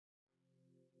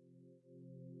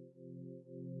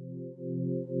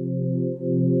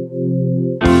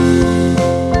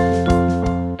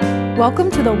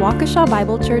Welcome to the Waukesha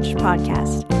Bible Church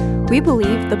podcast. We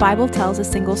believe the Bible tells a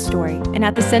single story, and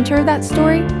at the center of that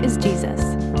story is Jesus.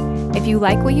 If you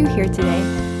like what you hear today,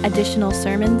 additional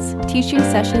sermons, teaching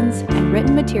sessions, and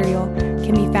written material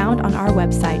can be found on our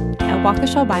website at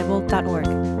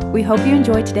waukeshabible.org. We hope you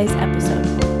enjoy today's episode.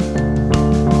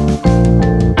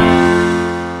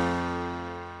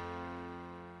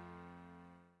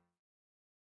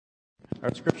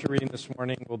 Our scripture reading this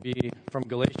morning will be from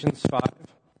Galatians 5,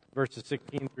 verses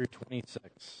 16 through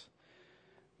 26.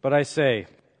 But I say,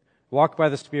 walk by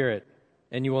the Spirit,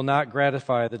 and you will not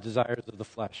gratify the desires of the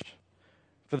flesh.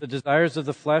 For the desires of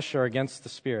the flesh are against the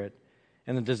Spirit,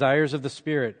 and the desires of the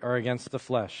Spirit are against the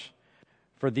flesh.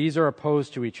 For these are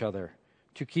opposed to each other,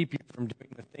 to keep you from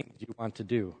doing the things you want to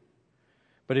do.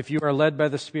 But if you are led by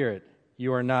the Spirit,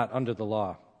 you are not under the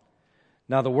law.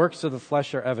 Now the works of the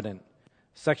flesh are evident: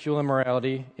 sexual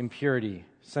immorality, impurity,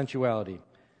 sensuality,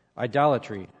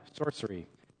 idolatry, sorcery,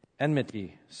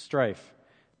 enmity, strife,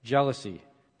 jealousy,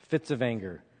 fits of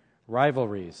anger,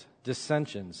 rivalries,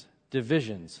 dissensions,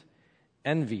 divisions,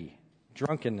 envy,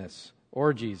 drunkenness,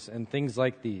 orgies, and things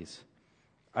like these.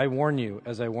 I warn you,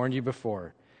 as I warned you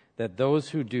before, that those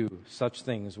who do such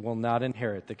things will not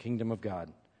inherit the kingdom of God.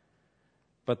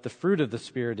 But the fruit of the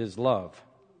Spirit is love,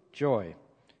 joy,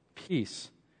 peace,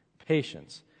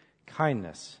 patience,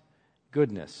 kindness,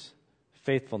 goodness,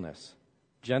 faithfulness,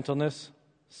 gentleness,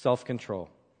 self-control.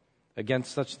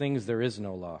 Against such things there is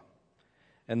no law.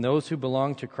 And those who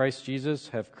belong to Christ Jesus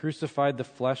have crucified the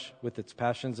flesh with its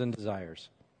passions and desires.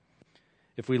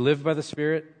 If we live by the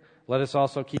Spirit, let us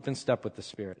also keep in step with the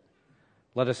Spirit.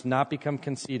 Let us not become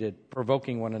conceited,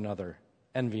 provoking one another,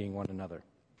 envying one another.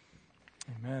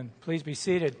 Amen. Please be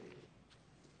seated.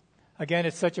 Again,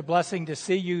 it's such a blessing to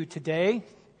see you today,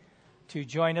 to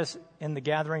join us in the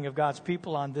gathering of God's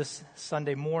people on this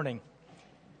Sunday morning.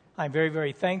 I'm very,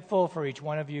 very thankful for each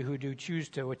one of you who do choose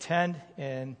to attend.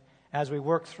 And as we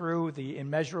work through the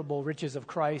immeasurable riches of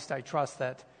Christ, I trust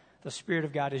that the Spirit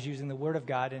of God is using the Word of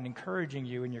God and encouraging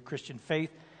you in your Christian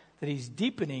faith, that He's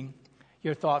deepening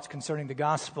your thoughts concerning the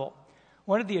gospel.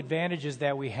 One of the advantages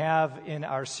that we have in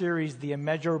our series, The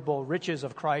Immeasurable Riches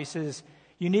of Christ, is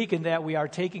unique in that we are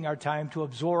taking our time to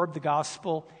absorb the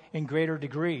gospel in greater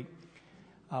degree.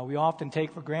 We often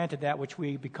take for granted that which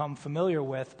we become familiar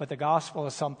with, but the gospel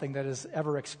is something that is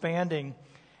ever expanding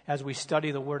as we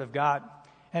study the Word of God.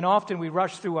 And often we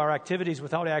rush through our activities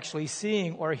without actually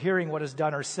seeing or hearing what is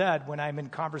done or said. When I'm in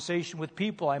conversation with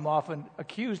people, I'm often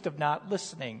accused of not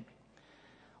listening.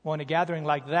 Well, in a gathering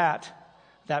like that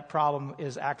problem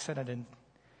is accented and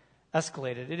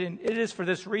escalated. It is for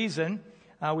this reason.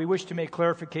 We wish to make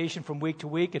clarification from week to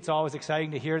week. It's always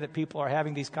exciting to hear that people are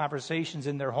having these conversations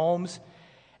in their homes,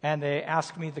 and they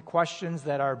ask me the questions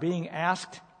that are being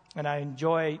asked, and I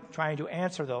enjoy trying to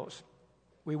answer those.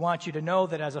 We want you to know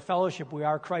that as a fellowship, we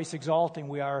are Christ-exalting.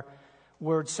 We are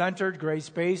word-centered,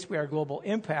 grace-based. We are global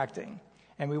impacting.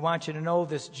 And we want you to know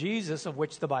this Jesus of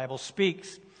which the Bible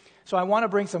speaks. So I want to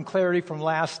bring some clarity from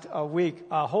last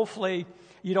week. Hopefully,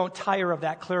 you don't tire of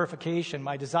that clarification.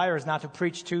 My desire is not to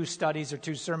preach 2 studies or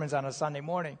 2 sermons on a Sunday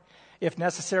morning. If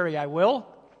necessary, I will.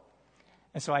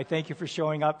 And so I thank you for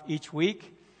showing up each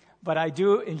week. But I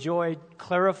do enjoy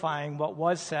clarifying what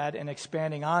was said and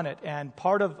expanding on it. And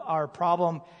part of our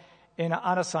problem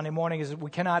on a Sunday morning is that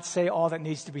we cannot say all that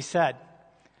needs to be said.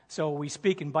 So we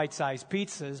speak in bite-sized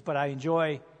pizzas, but I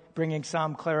enjoy bringing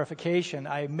some clarification.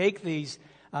 I make these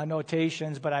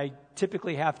notations, but I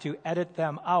typically have to edit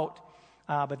them out.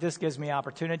 But this gives me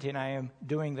opportunity, and I am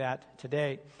doing that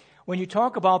today. When you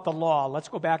talk about the law, let's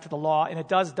go back to the law, and it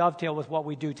does dovetail with what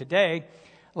we do today.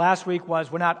 Last week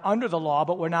was we're not under the law,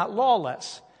 but we're not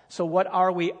lawless. So what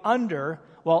are we under?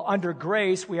 Well, under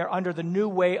grace, we are under the new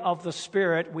way of the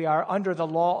Spirit. We are under the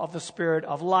law of the Spirit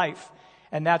of life.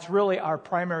 And that's really our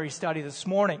primary study this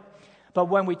morning. But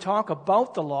when we talk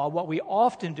about the law, what we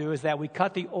often do is that we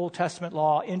cut the Old Testament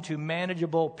law into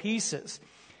manageable pieces.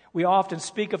 We often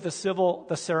speak of the civil,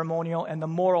 the ceremonial, and the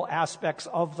moral aspects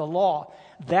of the law.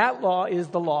 That law is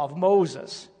the law of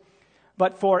Moses.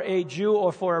 But for a Jew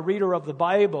or for a reader of the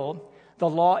Bible, the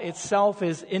law itself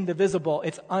is indivisible.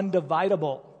 It's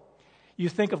undividable. You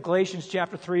think of Galatians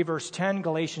chapter 3, verse 10,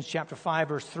 Galatians chapter 5,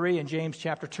 verse 3, and James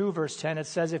chapter 2, verse 10. It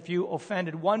says, if you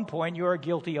offended one point, you are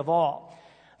guilty of all.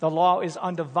 The law is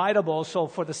undividable, so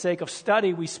for the sake of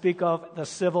study, we speak of the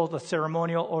civil, the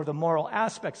ceremonial, or the moral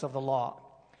aspects of the law.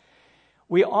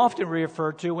 We often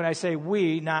refer to, when I say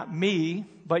we, not me,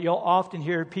 but you'll often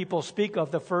hear people speak of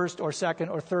the first or second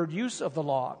or third use of the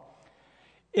law.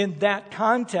 In that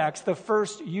context, the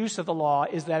first use of the law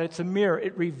is that it's a mirror.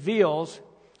 It reveals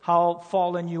how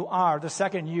fallen you are. The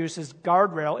second use is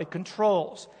guardrail. It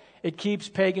controls. It keeps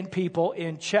pagan people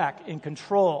in check, in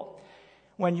control.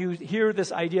 When you hear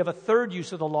this idea of a third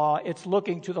use of the law, it's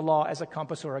looking to the law as a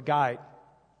compass or a guide.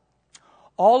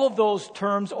 All of those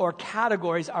terms or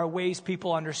categories are ways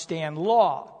people understand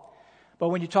law. But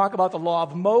when you talk about the law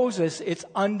of Moses, it's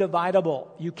undividable.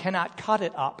 You cannot cut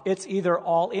it up. It's either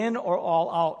all in or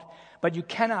all out. But you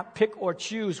cannot pick or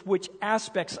choose which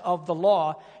aspects of the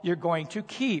law you're going to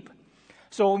keep.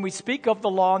 So when we speak of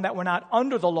the law and that we're not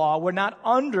under the law, we're not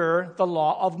under the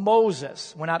law of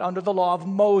Moses. We're not under the law of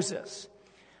Moses.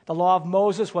 The law of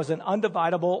Moses was an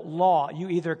undividable law. You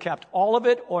either kept all of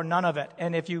it or none of it.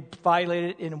 And if you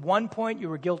violated it in one point, you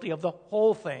were guilty of the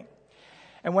whole thing.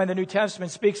 And when the New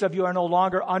Testament speaks of you are no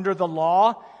longer under the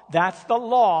law, that's the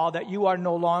law that you are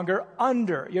no longer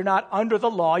under. You're not under the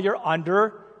law, you're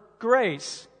under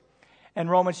grace.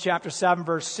 And Romans chapter 7,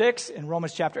 verse 6, and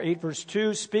Romans chapter 8, verse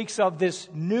 2 speaks of this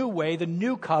new way, the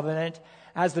new covenant,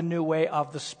 as the new way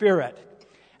of the Spirit.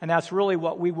 And that's really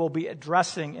what we will be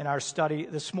addressing in our study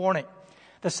this morning.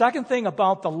 The second thing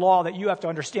about the law that you have to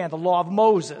understand, the law of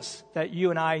Moses, that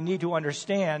you and I need to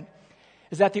understand,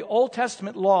 is that the Old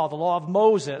Testament law, the law of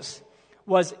Moses,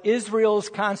 was Israel's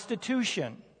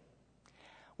constitution.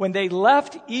 When they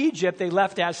left Egypt, they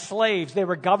left as slaves. They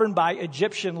were governed by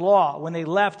Egyptian law. When they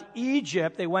left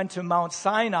Egypt, they went to Mount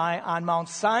Sinai. On Mount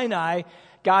Sinai,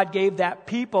 God gave that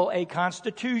people a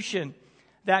constitution.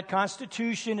 That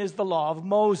constitution is the law of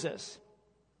Moses.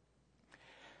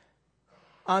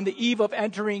 On the eve of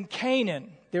entering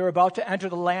Canaan, they were about to enter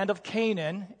the land of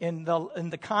Canaan in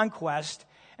the conquest,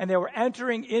 and they were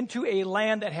entering into a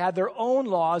land that had their own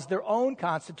laws, their own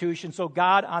constitution. So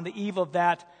God, on the eve of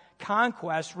that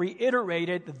conquest,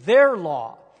 reiterated their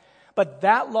law. But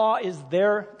that law is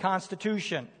their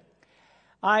constitution.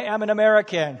 I am an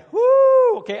American.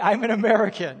 Woo! Okay, I'm an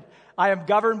American. I am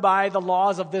governed by the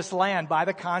laws of this land, by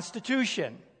the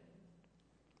Constitution.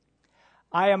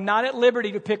 I am not at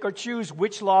liberty to pick or choose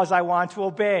which laws I want to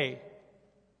obey.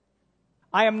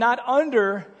 I am not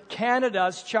under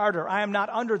Canada's charter. I am not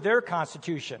under their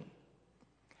Constitution.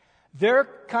 Their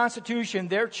Constitution,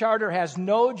 their charter has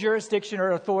no jurisdiction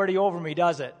or authority over me,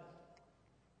 does it?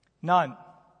 None.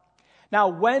 Now,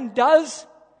 when does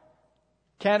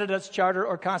Canada's charter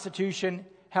or Constitution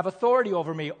have authority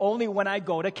over me? Only when I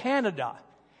go to Canada.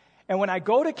 And when I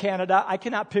go to Canada, I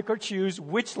cannot pick or choose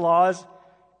which laws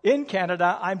in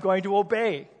Canada I'm going to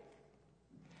obey.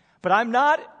 But I'm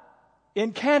not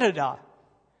in Canada.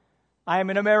 I am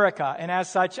in America, and as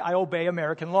such, I obey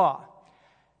American law.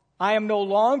 I am no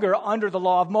longer under the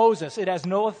law of Moses. It has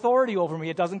no authority over me.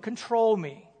 It doesn't control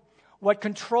me. What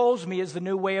controls me is the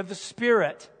new way of the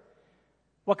Spirit.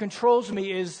 What controls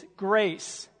me is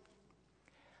grace.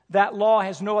 That law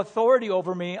has no authority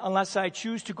over me unless I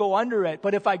choose to go under it.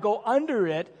 But if I go under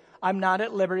it, I'm not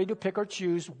at liberty to pick or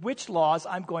choose which laws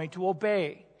I'm going to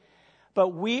obey. But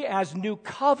we as New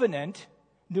Covenant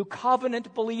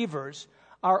believers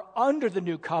are under the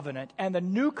New Covenant, and the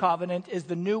New Covenant is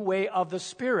the new way of the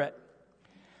Spirit.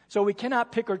 So we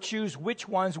cannot pick or choose which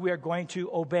ones we are going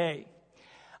to obey.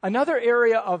 Another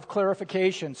area of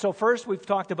clarification. So first we've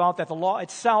talked about that the law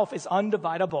itself is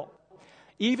undividable.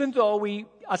 Even though we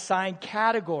assign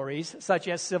categories such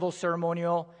as civil,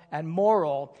 ceremonial, and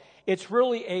moral, it's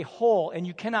really a whole, and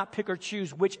you cannot pick or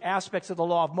choose which aspects of the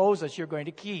law of Moses you're going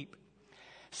to keep.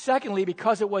 Secondly,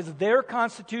 because it was their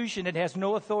constitution, it has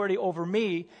no authority over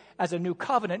me as a New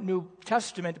Covenant, New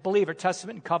Testament believer.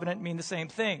 Testament and covenant mean the same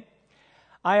thing.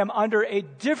 I am under a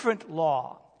different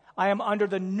law. I am under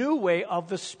the new way of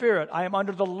the Spirit. I am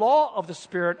under the law of the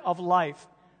Spirit of life.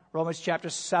 Romans chapter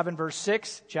 7, verse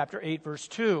 6, chapter 8, verse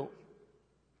 2.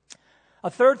 A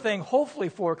third thing, hopefully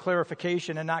for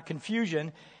clarification and not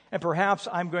confusion, and perhaps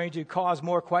I'm going to cause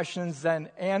more questions than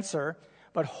answer,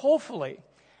 but hopefully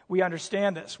we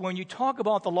understand this. When you talk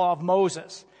about the law of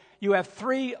Moses, you have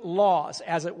three laws,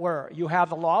 as it were. You have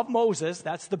the law of Moses,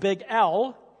 that's the big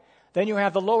L. Then you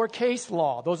have the lowercase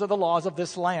law. Those are the laws of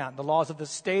this land, the laws of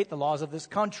this state, the laws of this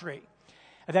country.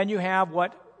 And then you have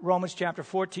what Romans chapter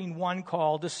 14:1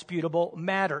 call disputable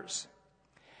matters.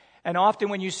 And often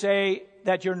when you say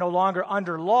that you're no longer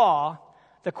under law,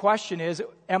 the question is,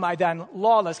 am I then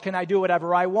lawless? Can I do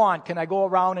whatever I want? Can I go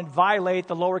around and violate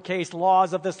the lowercase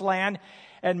laws of this land?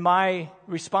 And my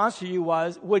response to you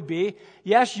would be,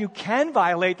 yes, you can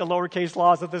violate the lowercase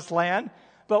laws of this land,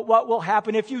 but what will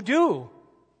happen if you do?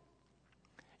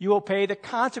 You will pay the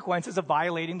consequences of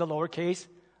violating the lowercase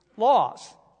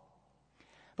laws.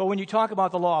 But when you talk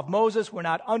about the law of Moses, we're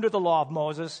not under the law of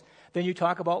Moses. Then you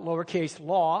talk about lowercase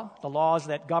law, the laws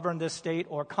that govern this state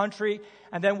or country,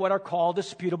 and then what are called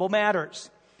disputable matters.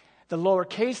 The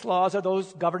lowercase laws are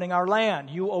those governing our land.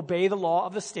 You obey the law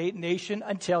of the state and nation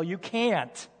until you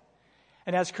can't.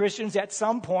 And as Christians, at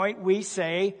some point, we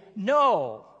say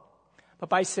no. But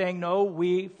by saying no,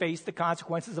 we face the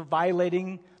consequences of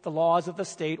violating the laws of the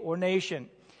state or nation.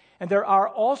 And there are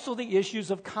also the issues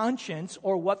of conscience,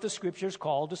 or what the Scriptures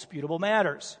call disputable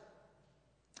matters.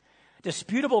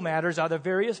 Disputable matters are the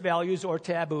various values or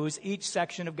taboos each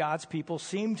section of God's people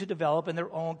seem to develop in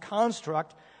their own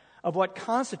construct of what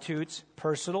constitutes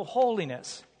personal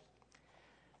holiness.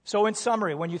 So in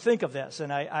summary, when you think of this,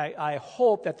 and I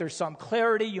hope that there's some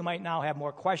clarity, you might now have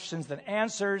more questions than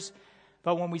answers,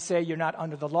 but when we say you're not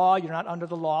under the law, you're not under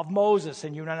the law of Moses,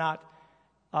 and you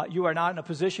are not in a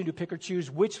position to pick or choose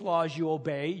which laws you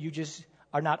obey. You just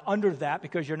are not under that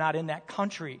because you're not in that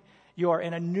country. You are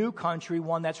in a new country,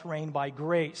 one that's reigned by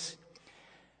grace.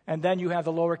 And then you have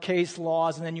the lowercase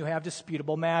laws, and then you have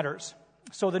disputable matters.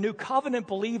 So the new covenant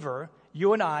believer,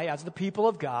 you and I, as the people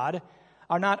of God,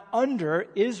 are not under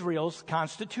Israel's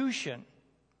constitution.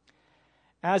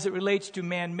 As it relates to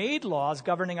man-made laws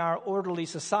governing our orderly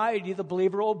society, the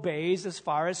believer obeys as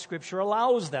far as Scripture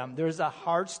allows them. There's a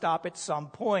hard stop at some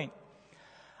point.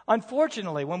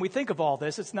 Unfortunately, when we think of all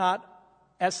this, it's not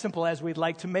as simple as we'd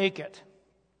like to make it.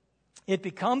 It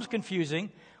becomes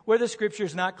confusing where the Scripture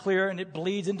is not clear, and it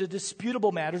bleeds into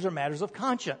disputable matters or matters of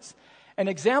conscience. An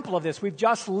example of this, we've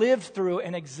just lived through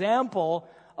an example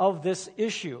of this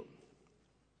issue.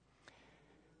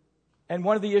 And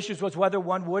one of the issues was whether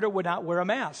one would or would not wear a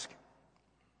mask,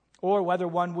 or whether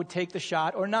one would take the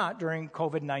shot or not during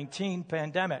COVID-19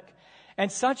 pandemic.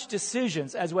 And such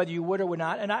decisions as whether you would or would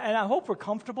not, and I hope we're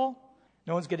comfortable,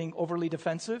 no one's getting overly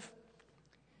defensive.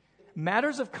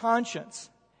 Matters of conscience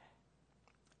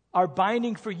are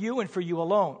binding for you and for you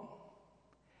alone.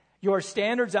 Your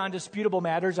standards on disputable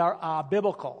matters are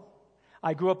biblical.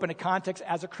 I grew up in a context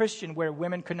as a Christian where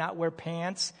women could not wear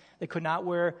pants, they could not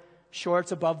wear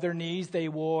shorts above their knees, they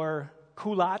wore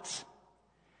culottes.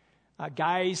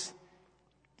 Guys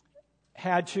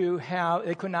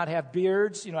they could not have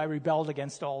beards. I rebelled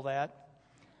against all that.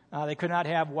 They could not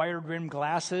have wire-rimmed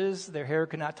glasses. Their hair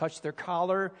could not touch their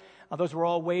collar. Those were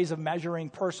all ways of measuring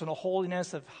personal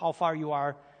holiness, of how far you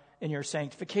are in your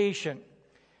sanctification.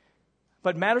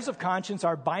 But matters of conscience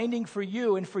are binding for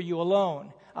you and for you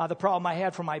alone. The problem I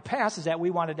had from my past is that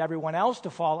we wanted everyone else to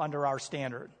fall under our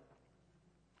standard.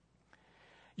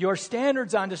 Your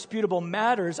standards on disputable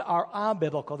matters are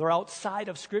unbiblical. They're outside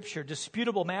of Scripture.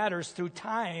 Disputable matters through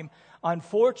time,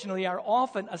 unfortunately, are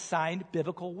often assigned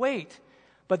biblical weight,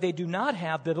 but they do not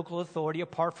have biblical authority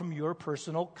apart from your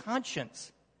personal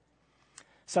conscience.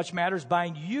 Such matters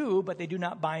bind you, but they do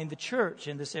not bind the church.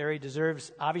 And this area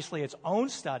deserves, obviously, its own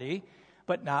study,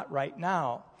 but not right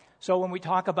now. So when we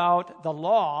talk about the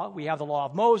law, we have the law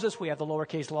of Moses, we have the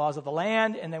lowercase laws of the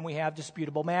land, and then we have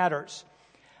disputable matters.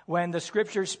 When the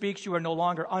Scripture speaks, you are no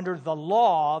longer under the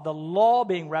law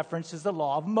being referenced is the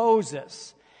law of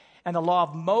Moses. And the law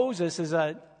of Moses is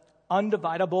an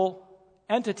undividable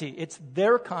entity. It's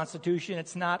their constitution,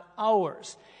 it's not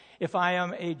ours. If I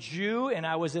am a Jew and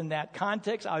I was in that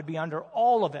context, I would be under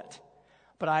all of it.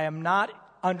 But I am not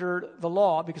under the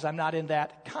law because I'm not in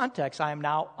that context. I am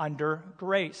now under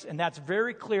grace. And that's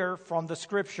very clear from the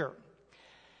Scripture.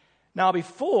 Now,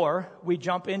 before we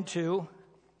jump into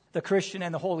the Christian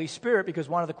and the Holy Spirit, because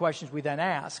one of the questions we then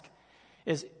ask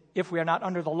is, if we are not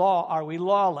under the law, are we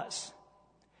lawless?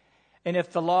 And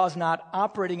if the law is not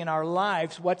operating in our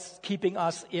lives, what's keeping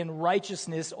us in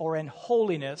righteousness or in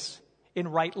holiness, in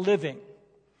right living?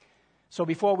 So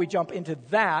before we jump into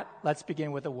that, let's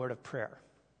begin with a word of prayer.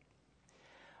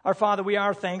 Our Father, we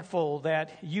are thankful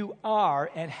that you are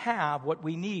and have what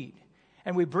we need.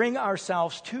 And we bring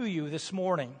ourselves to you this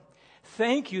morning.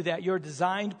 Thank you that your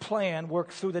designed plan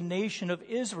worked through the nation of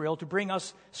Israel to bring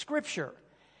us Scripture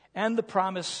and the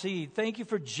promised seed. Thank you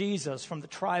for Jesus from the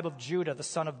tribe of Judah, the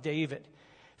son of David.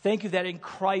 Thank you that in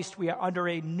Christ we are under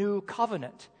a new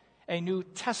covenant, a new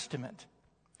testament.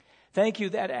 Thank you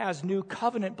that as new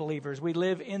covenant believers, we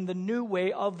live in the new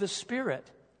way of the Spirit.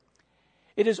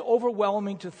 It is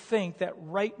overwhelming to think that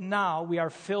right now we are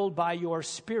filled by your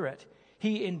Spirit.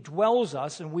 He indwells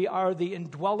us, and we are the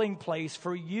indwelling place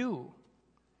for you.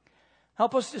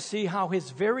 Help us to see how his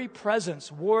very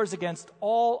presence wars against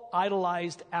all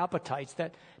idolized appetites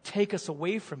that take us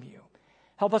away from you.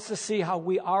 Help us to see how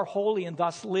we are holy and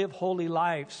thus live holy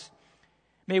lives.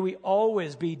 May we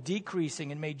always be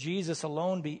decreasing, and may Jesus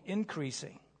alone be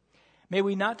increasing. May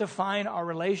we not define our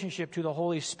relationship to the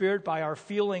Holy Spirit by our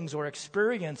feelings or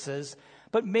experiences,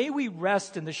 but may we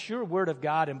rest in the sure word of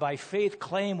God and by faith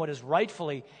claim what is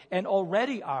rightfully and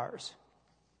already ours.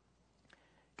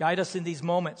 Guide us in these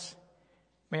moments.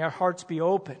 May our hearts be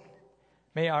open.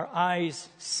 May our eyes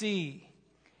see.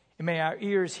 And may our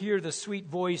ears hear the sweet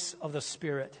voice of the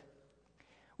Spirit.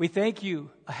 We thank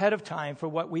you ahead of time for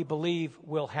what we believe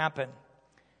will happen.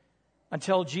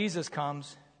 Until Jesus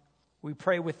comes, we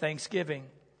pray with thanksgiving.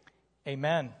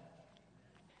 Amen.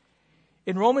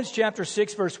 In Romans chapter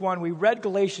 6, verse 1, we read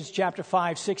Galatians chapter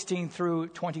 5, 16 through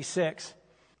 26.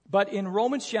 But in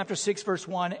Romans chapter 6, verse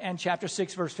 1 and chapter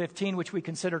 6, verse 15, which we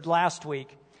considered last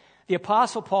week, the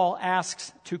Apostle Paul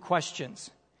asks two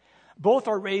questions. Both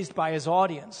are raised by his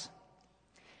audience.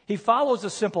 He follows a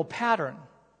simple pattern.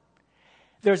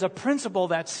 There's a principle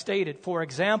that's stated, for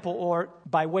example, or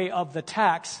by way of the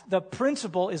text. The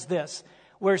principle is this: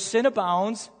 where sin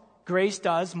abounds, grace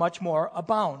does much more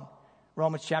abound.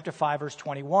 Romans chapter 5, verse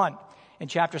 21. In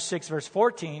chapter 6, verse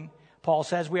 14, Paul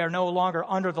says we are no longer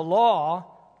under the law,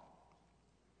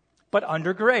 but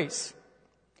under grace.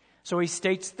 So he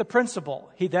states the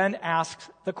principle. He then asks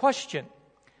the question,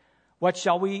 what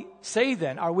shall we say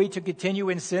then? Are we to continue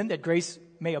in sin that grace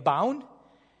may abound?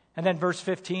 And then verse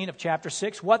 15 of chapter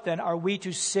 6, what then? Are we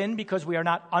to sin because we are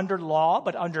not under law,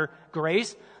 but under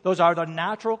grace? Those are the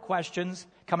natural questions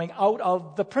coming out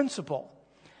of the principle.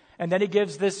 And then he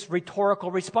gives this rhetorical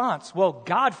response. Well,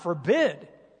 God forbid,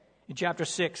 in chapter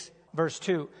 6, verse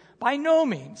 2, by no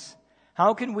means.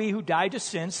 How can we who died to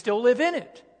sin still live in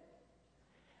it?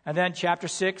 And then chapter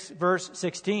 6, verse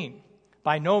 16,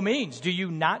 by no means. Do you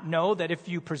not know that if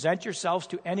you present yourselves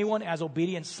to anyone as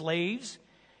obedient slaves,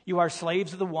 you are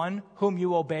slaves of the one whom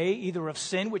you obey, either of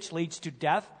sin, which leads to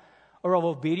death, or of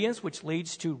obedience, which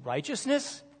leads to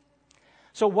righteousness?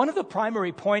 So one of the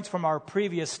primary points from our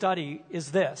previous study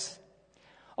is this.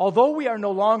 Although we are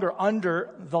no longer under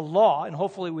the law, and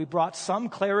hopefully we brought some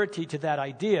clarity to that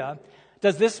idea,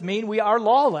 does this mean we are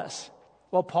lawless?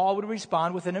 Well, Paul would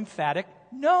respond with an emphatic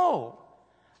no,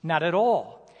 not at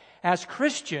all. As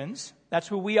Christians, that's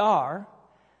who we are.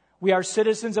 We are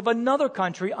citizens of another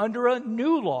country under a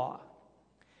new law.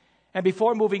 And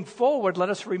before moving forward, let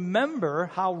us remember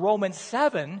how Romans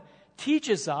 7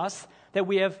 teaches us that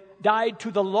we have died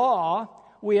to the law,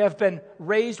 we have been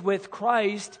raised with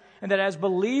Christ, and that as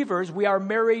believers, we are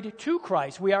married to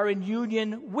Christ. We are in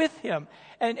union with Him.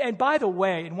 And by the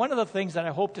way, and one of the things that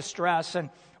I hope to stress, and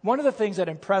one of the things that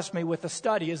impressed me with the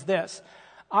study is this: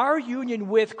 our union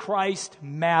with Christ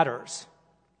matters.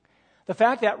 The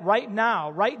fact that right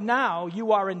now,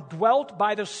 you are indwelt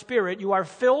by the Spirit, you are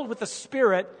filled with the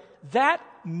Spirit, that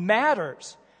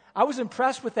matters. I was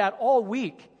impressed with that all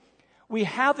week. We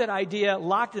have that idea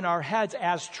locked in our heads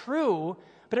as true,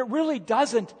 but it really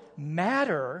doesn't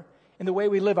matter in the way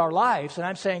we live our lives. And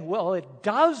I'm saying, well, it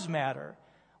does matter.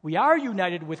 We are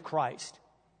united with Christ.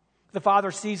 The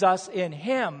Father sees us in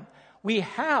Him. We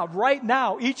have, right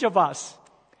now, each of us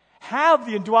have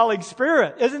the indwelling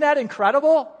Spirit. Isn't that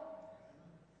incredible?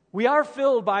 We are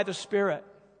filled by the Spirit.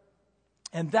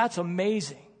 And that's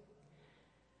amazing.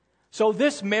 So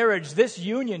this marriage, this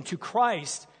union to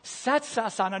Christ, sets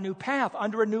us on a new path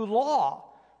under a new law.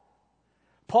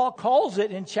 Paul calls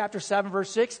it in chapter 7,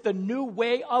 verse 6, the new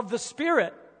way of the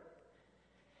Spirit.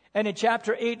 And in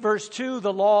chapter 8, verse 2,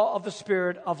 the law of the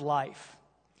Spirit of life.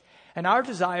 And our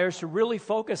desire is to really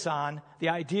focus on the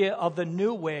idea of the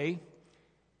new way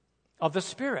of the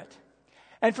Spirit.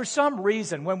 And for some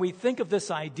reason, when we think of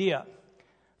this idea,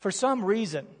 for some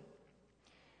reason,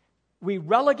 we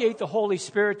relegate the Holy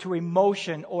Spirit to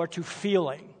emotion or to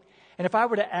feeling. And if I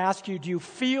were to ask you, do you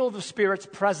feel the Spirit's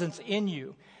presence in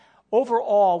you?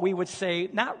 Overall, we would say,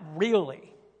 not really.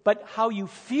 But how you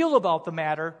feel about the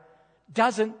matter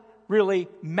doesn't really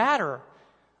matter.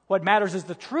 What matters is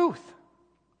the truth.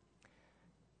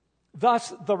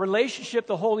 Thus, the relationship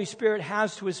the Holy Spirit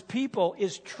has to His people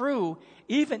is true,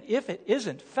 even if it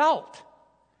isn't felt.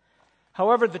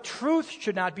 However, the truth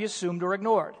should not be assumed or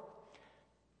ignored.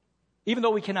 Even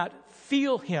though we cannot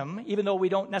feel Him, even though we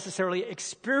don't necessarily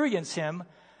experience Him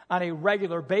on a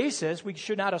regular basis, we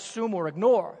should not assume or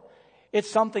ignore. It's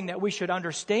something that we should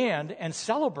understand and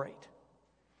celebrate.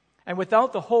 And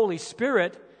without the Holy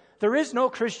Spirit, there is no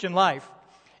Christian life.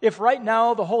 If right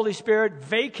now the Holy Spirit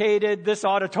vacated this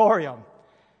auditorium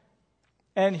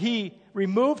and He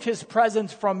removed His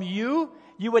presence from you,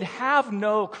 you would have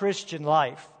no Christian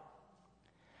life.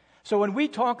 So when we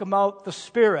talk about the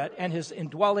Spirit and His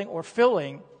indwelling or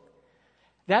filling,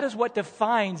 that is what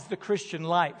defines the Christian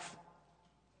life.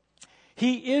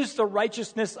 He is the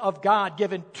righteousness of God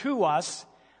given to us,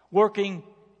 working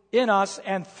in us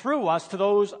and through us to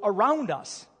those around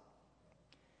us.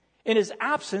 In His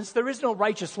absence, there is no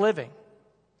righteous living.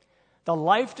 The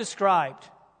life described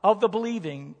of the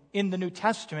believing in the New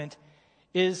Testament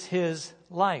is His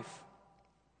life.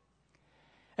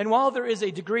 And while there is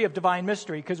a degree of divine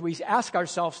mystery, because we ask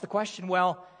ourselves the question,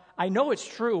 well, I know it's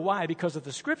true. Why? Because of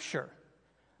the Scripture.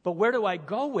 But where do I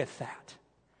go with that?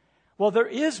 Well, there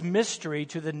is mystery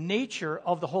to the nature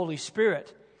of the Holy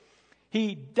Spirit.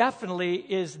 He definitely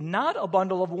is not a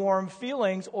bundle of warm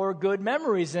feelings or good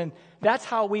memories, and that's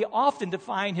how we often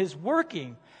define his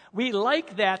working. We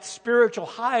like that spiritual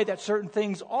high that certain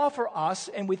things offer us,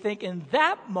 and we think in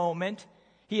that moment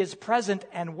he is present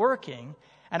and working.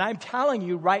 And I'm telling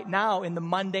you right now, in the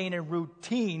mundane and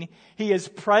routine, he is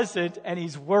present and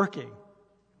he's working.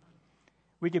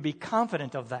 We can be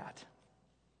confident of that.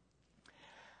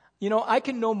 You know, I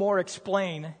can no more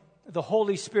explain the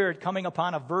Holy Spirit coming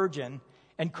upon a virgin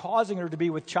and causing her to be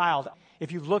with child.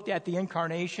 If you've looked at the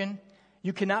incarnation,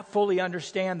 you cannot fully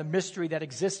understand the mystery that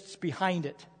exists behind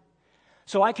it.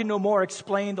 So I can no more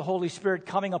explain the Holy Spirit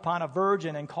coming upon a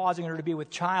virgin and causing her to be with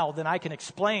child than I can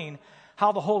explain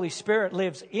how the Holy Spirit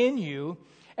lives in you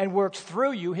and works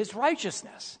through you his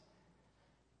righteousness.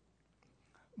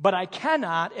 But I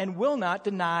cannot and will not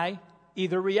deny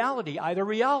either reality.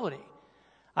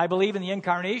 I believe in the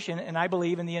incarnation, and I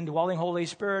believe in the indwelling Holy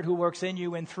Spirit who works in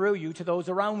you and through you to those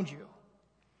around you.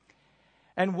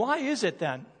 And why is it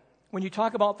then, when you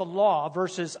talk about the law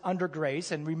versus under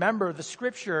grace, and remember the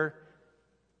Scripture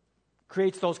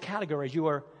creates those categories. You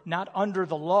are not under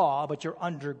the law, but you're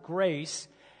under grace.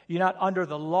 You're not under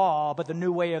the law, but the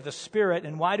new way of the Spirit.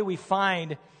 And why do we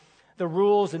find the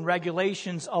rules and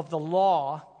regulations of the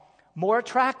law more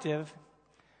attractive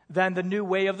than the new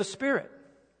way of the Spirit?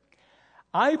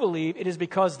 I believe it is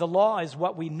because the law is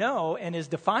what we know and is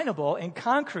definable and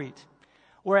concrete,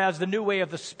 whereas the new way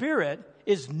of the Spirit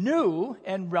is new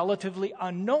and relatively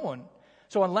unknown.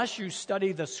 So unless you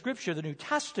study the Scripture, the New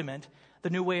Testament, the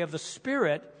new way of the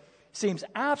Spirit seems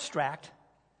abstract,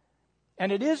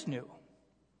 and it is new.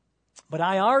 But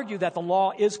I argue that the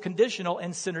law is conditional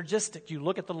and synergistic. You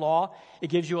look at the law, it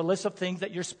gives you a list of things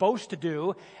that you're supposed to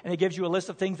do, and it gives you a list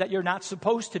of things that you're not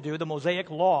supposed to do, the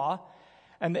Mosaic law,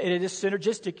 and it is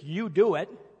synergistic, you do it,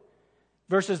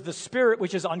 versus the Spirit,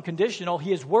 which is unconditional.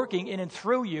 He is working in and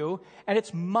through you, and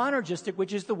it's monergistic,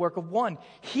 which is the work of one.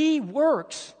 He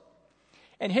works,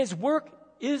 and his work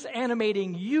is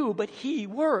animating you, but he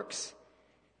works.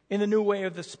 In the new way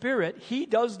of the Spirit, he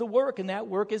does the work, and that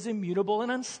work is immutable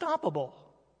and unstoppable.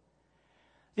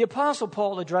 The Apostle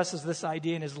Paul addresses this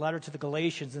idea in his letter to the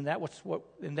Galatians, and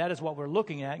that is what we're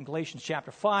looking at in Galatians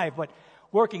chapter 5. But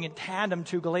working in tandem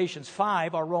to Galatians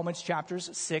 5 are Romans chapters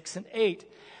 6 and 8.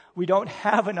 We don't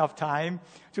have enough time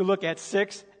to look at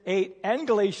 6, 8, and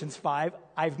Galatians 5.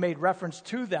 I've made reference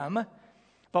to them,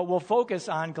 but we'll focus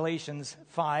on Galatians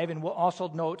 5, and we'll also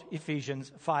note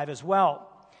Ephesians 5 as well.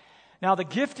 Now, the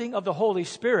gifting of the Holy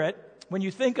Spirit, when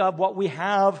you think of what we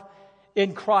have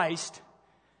in Christ,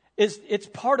 it's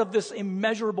part of this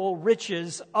immeasurable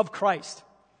riches of Christ.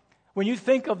 When you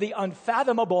think of the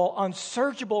unfathomable,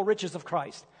 unsearchable riches of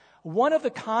Christ, one of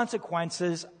the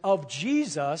consequences of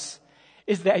Jesus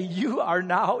is that you are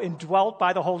now indwelt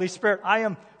by the Holy Spirit. I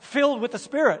am filled with the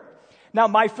Spirit. Now,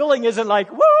 my filling isn't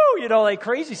like, woo, like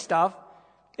crazy stuff.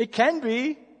 It can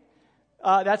be.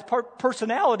 That's part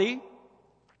personality.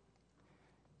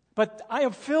 But I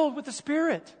am filled with the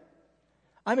Spirit.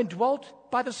 I'm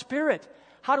indwelt by the Spirit.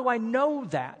 How do I know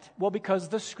that? Well, because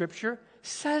the Scripture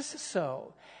says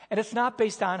so. And it's not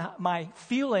based on my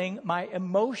feeling, my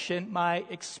emotion, my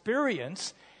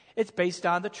experience. It's based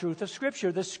on the truth of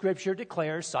Scripture. The Scripture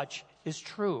declares such is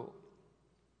true.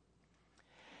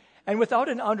 And without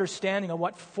an understanding of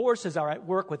what forces are at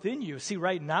work within you, see,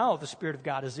 right now the Spirit of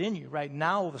God is in you. Right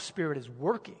now the Spirit is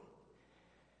working.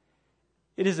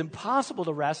 It is impossible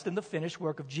to rest in the finished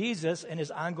work of Jesus and his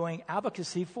ongoing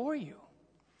advocacy for you.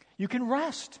 You can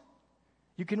rest.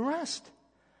 You can rest.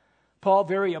 Paul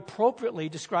very appropriately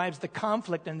describes the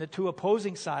conflict in the two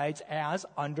opposing sides as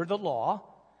under the law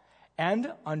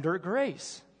and under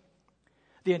grace.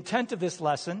 The intent of this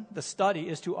lesson, the study,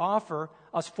 is to offer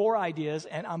us 4 ideas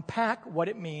and unpack what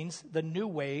it means, the new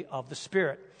way of the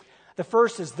Spirit. The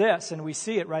first is this, and we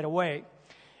see it right away,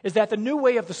 is that the new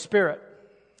way of the Spirit,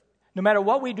 no matter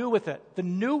what we do with it, the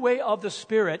new way of the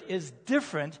Spirit is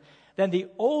different than the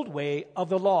old way of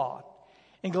the law.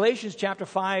 In Galatians chapter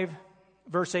 5,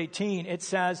 verse 18, it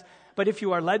says, "But if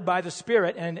you are led by the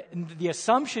Spirit," and the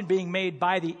assumption being made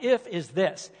by the "if" is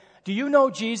this: do you know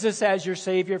Jesus as your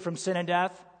Savior from sin and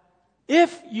death?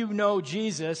 If you know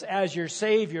Jesus as your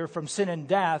Savior from sin and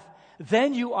death,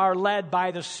 then you are led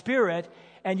by the Spirit,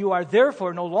 and you are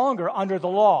therefore no longer under the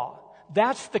law.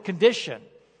 That's the condition.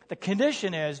 The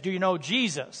condition is, do you know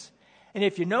Jesus? And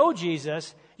if you know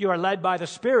Jesus, you are led by the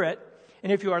Spirit.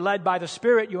 And if you are led by the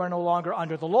Spirit, you are no longer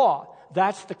under the law.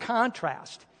 That's the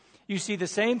contrast. You see the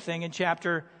same thing in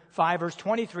chapter 5, verse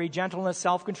 23, gentleness,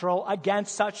 self-control.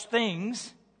 Against such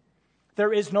things,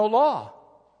 there is no law.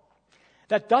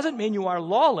 That doesn't mean you are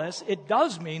lawless. It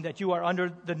does mean that you are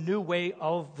under the new way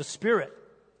of the Spirit.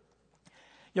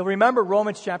 You'll remember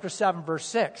Romans chapter 7, verse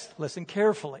 6. Listen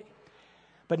carefully.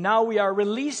 But now we are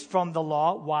released from the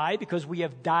law. Why? Because we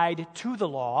have died to the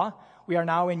law. We are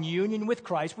now in union with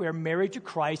Christ. We are married to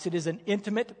Christ. It is an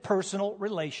intimate, personal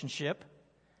relationship.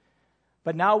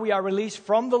 But now we are released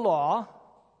from the law,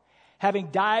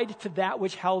 having died to that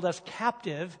which held us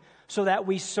captive, so that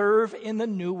we serve in the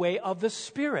new way of the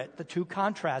Spirit, the two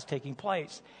contrasts taking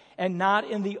place, and not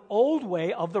in the old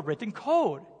way of the written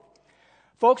code.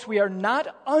 Folks, we are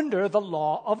not under the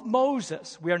law of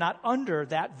Moses. We are not under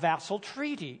that vassal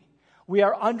treaty. We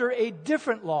are under a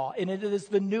different law, and it is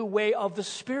the new way of the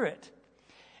Spirit.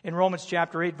 In Romans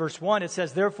chapter 8, verse 1, it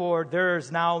says, therefore, there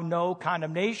is now no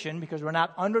condemnation because we're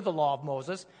not under the law of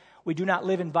Moses. We do not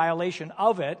live in violation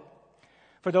of it.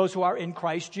 For those who are in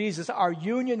Christ Jesus, our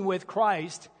union with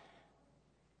Christ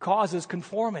causes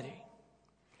conformity.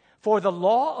 For the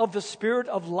law of the Spirit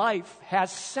of life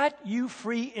has set you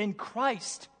free in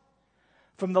Christ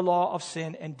from the law of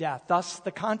sin and death. Thus,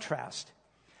 the contrast.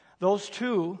 Those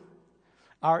two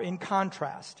are in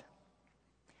contrast.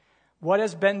 What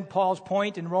has been Paul's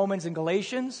point in Romans and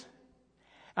Galatians?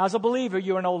 As a believer,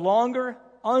 you are no longer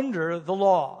under the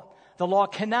law. The law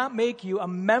cannot make you a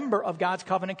member of God's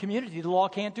covenant community. The law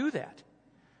can't do that.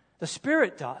 The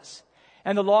Spirit does.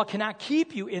 And the law cannot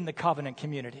keep you in the covenant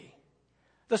community.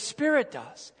 The Spirit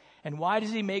does. And why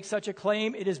does he make such a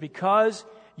claim? It is because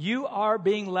you are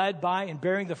being led by and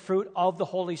bearing the fruit of the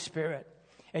Holy Spirit.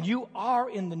 And you are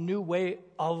in the new way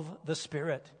of the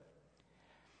Spirit.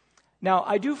 Now,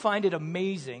 I do find it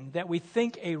amazing that we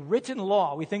think a written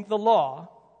law, we think the law,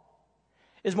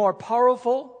 is more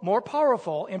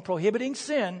powerful in prohibiting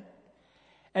sin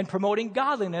and promoting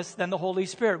godliness than the Holy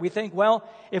Spirit. We think, well,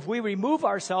 if we remove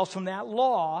ourselves from that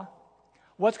law,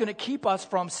 what's going to keep us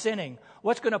from sinning?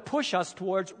 What's going to push us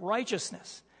towards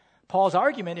righteousness? Paul's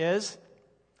argument is,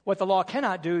 what the law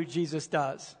cannot do, Jesus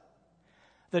does.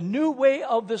 The new way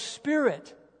of the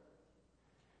Spirit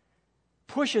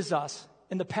pushes us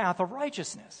in the path of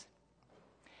righteousness.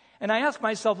 And I ask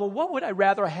myself, well, what would I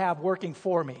rather have working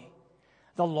for me?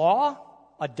 The law,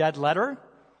 a dead letter,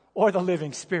 or the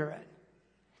living Spirit?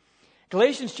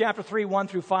 Galatians chapter 3, 1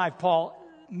 through 5, Paul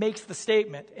makes the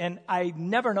statement, and I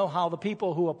never know how the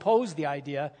people who oppose the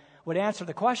idea would answer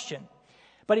the question.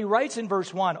 But he writes in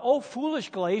verse 1, "O foolish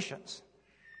Galatians,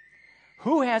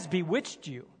 who has bewitched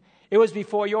you? It was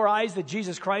before your eyes that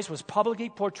Jesus Christ was publicly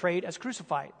portrayed as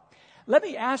crucified. Let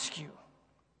me ask you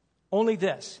only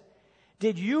this.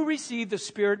 Did you receive the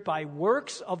Spirit by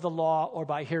works of the law or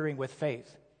by hearing with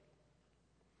faith?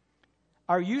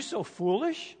 Are you so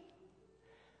foolish?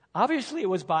 Obviously, it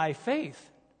was by faith,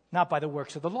 not by the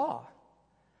works of the law."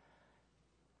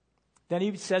 Then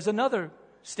he says another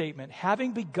statement.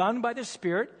 "Having begun by the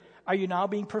Spirit, are you now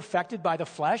being perfected by the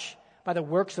flesh, by the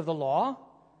works of the law?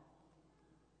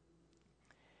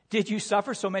 Did you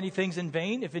suffer so many things in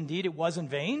vain, if indeed it was in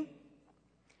vain?"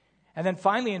 And then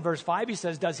finally in verse 5 he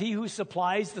says, "Does he who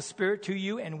supplies the Spirit to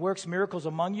you and works miracles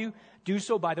among you do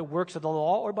so by the works of the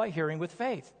law or by hearing with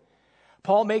faith?"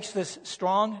 Paul makes this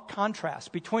strong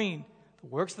contrast between the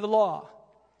works of the law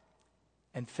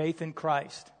and faith in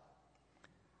Christ,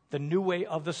 the new way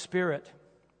of the Spirit.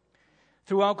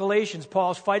 Throughout Galatians,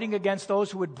 Paul's fighting against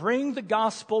those who would bring the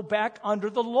gospel back under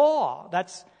the law.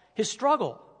 That's his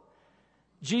struggle.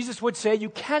 Jesus would say, you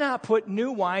cannot put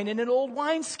new wine in an old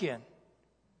wineskin.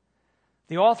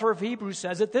 The author of Hebrews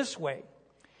says it this way.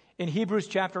 In Hebrews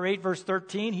chapter 8, verse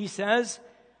 13, he says,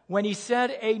 when he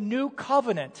said a new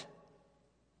covenant,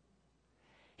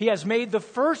 he has made the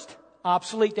first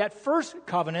obsolete, that first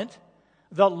covenant,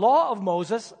 the law of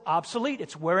Moses, obsolete.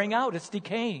 It's wearing out, it's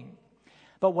decaying.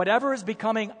 But whatever is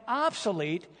becoming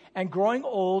obsolete and growing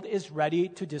old is ready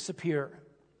to disappear.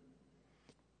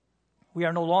 We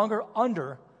are no longer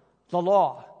under the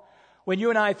law. When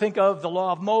you and I think of the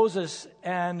law of Moses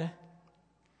and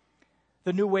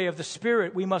the new way of the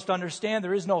Spirit, we must understand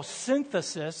there is no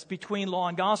synthesis between law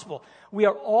and gospel. We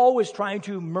are always trying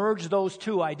to merge those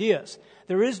two ideas.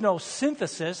 There is no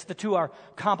synthesis. The two are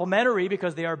complementary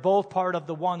because they are both part of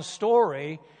the one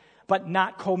story, but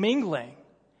not commingling.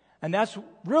 And that's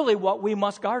really what we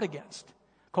must guard against,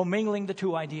 commingling the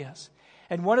two ideas.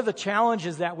 And one of the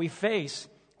challenges that we face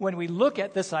when we look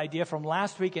at this idea from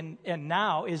last week and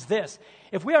now is this.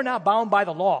 If we are not bound by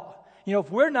the law,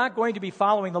 if we're not going to be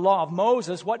following the law of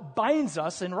Moses, what binds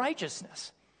us in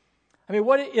righteousness? I mean,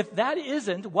 what if that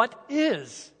isn't, what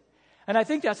is? And I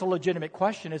think that's a legitimate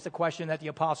question. It's the question that the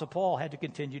Apostle Paul had to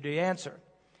continue to answer.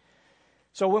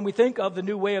 So when we think of the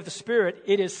new way of the Spirit,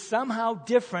 it is somehow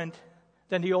different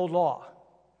than the old law.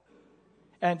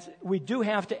 And we do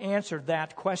have to answer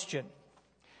that question.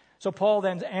 So Paul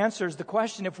then answers the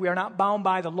question, if we are not bound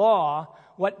by the law,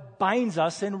 what binds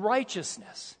us in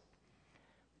righteousness?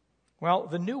 Well,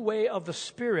 the new way of the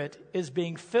Spirit is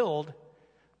being filled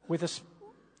with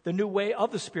the new way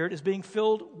of the Spirit is being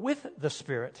filled with the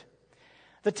Spirit.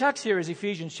 The text here is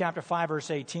Ephesians chapter 5,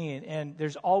 verse 18, and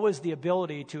there's always the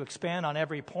ability to expand on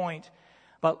every point,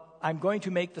 but I'm going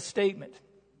to make the statement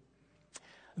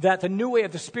that the new way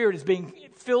of the Spirit is being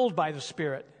filled by the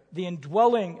Spirit, the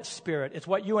indwelling Spirit. It's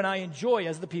what you and I enjoy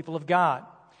as the people of God.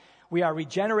 We are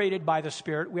regenerated by the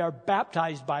Spirit. We are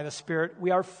baptized by the Spirit.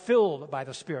 We are filled by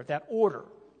the Spirit, that order.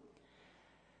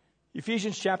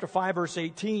 Ephesians chapter 5, verse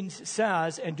 18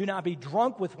 says, and do not be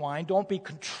drunk with wine. Don't be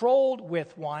controlled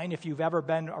with wine. If you've ever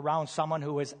been around someone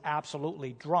who is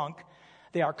absolutely drunk,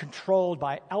 they are controlled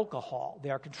by alcohol. They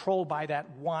are controlled by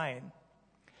that wine.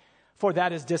 For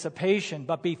that is dissipation.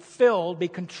 But be filled, be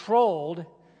controlled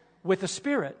with the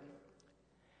Spirit.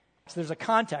 So there's a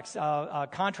context,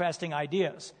 contrasting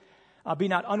ideas. Be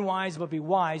not unwise, but be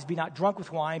wise. Be not drunk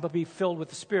with wine, but be filled with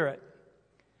the Spirit.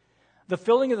 The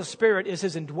filling of the Spirit is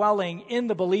His indwelling in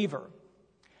the believer.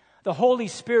 The Holy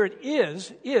Spirit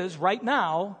is right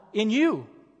now in you.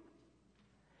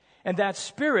 And that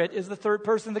Spirit is the third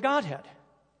person of the Godhead.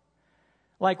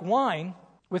 Like wine,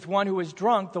 with one who is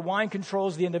drunk, the wine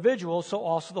controls the individual, so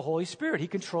also the Holy Spirit. He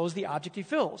controls the object He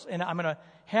fills. And I'm going to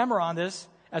hammer on this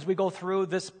as we go through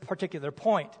this particular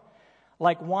point.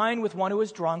 Like wine with one who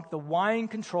is drunk, the wine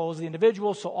controls the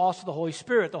individual, so also the Holy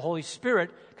Spirit. The Holy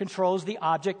Spirit controls the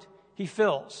object He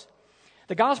fills.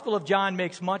 The Gospel of John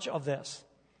makes much of this.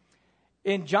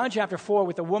 In John chapter 4,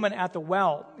 with the woman at the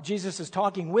well, Jesus is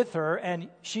talking with her, and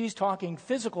she's talking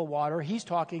physical water. He's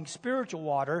talking spiritual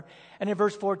water. And in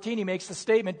verse 14, he makes the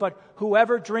statement, but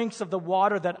whoever drinks of the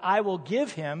water that I will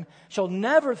give him shall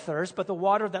never thirst, but the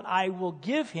water that I will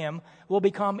give him will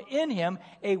become in him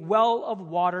a well of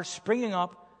water springing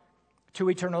up to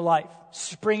eternal life.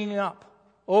 Springing up,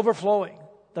 overflowing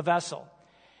the vessel.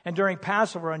 And during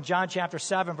Passover in John chapter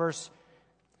 7, verse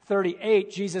 38,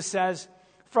 Jesus says,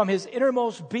 from his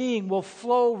innermost being will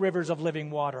flow rivers of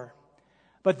living water.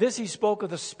 But this he spoke of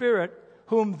the Spirit,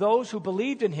 whom those who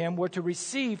believed in him were to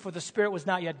receive, for the Spirit was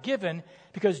not yet given,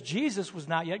 because Jesus was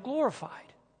not yet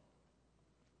glorified.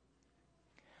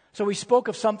 So he spoke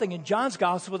of something in John's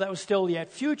gospel that was still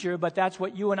yet future, but that's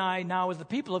what you and I now as the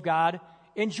people of God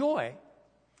enjoy.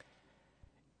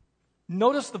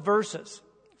 Notice the verses.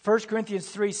 1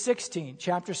 Corinthians 3:16,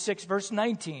 chapter 6, verse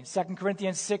 19, 2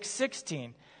 Corinthians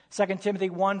 6:16, 2 Timothy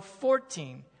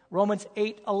 1:14, Romans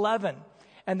 8:11,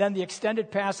 and then the extended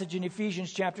passage in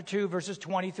Ephesians chapter 2, verses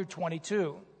 20 through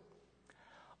 22.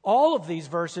 All of these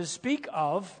verses speak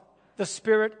of the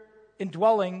Spirit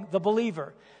indwelling the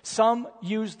believer. Some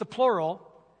use the plural,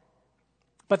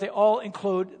 but they all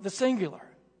include the singular.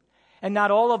 And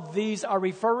not all of these are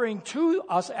referring to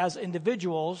us as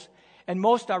individuals, and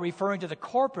most are referring to the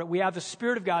corporate. We have the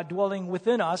Spirit of God dwelling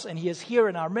within us, and He is here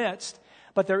in our midst,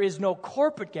 but there is no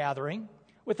corporate gathering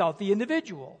without the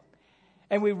individual.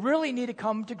 And we really need to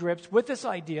come to grips with this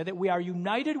idea that we are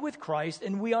united with Christ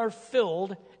and we are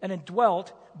filled and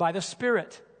indwelt by the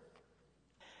Spirit.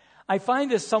 I find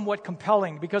this somewhat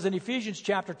compelling because in Ephesians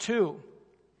chapter 2,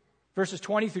 verses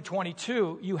 20 through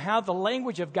 22, you have the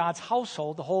language of God's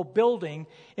household, the whole building,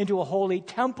 into a holy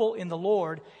temple in the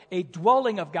Lord, a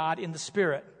dwelling of God in the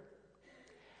Spirit.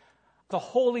 The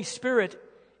Holy Spirit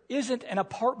isn't an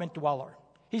apartment dweller.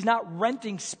 He's not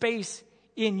renting space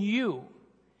in you.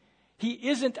 He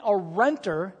isn't a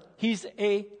renter. He's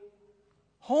a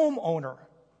homeowner.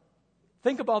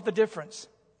 Think about the difference.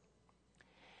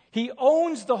 He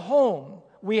owns the home.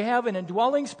 We have an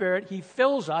indwelling Spirit. He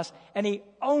fills us, and He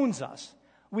owns us.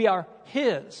 We are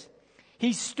His.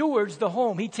 He stewards the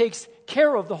home. He takes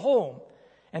care of the home.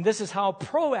 And this is how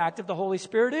proactive the Holy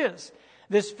Spirit is.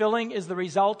 This filling is the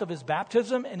result of His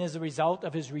baptism and is the result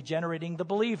of His regenerating the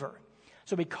believer.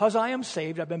 So because I am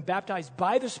saved, I've been baptized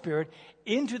by the Spirit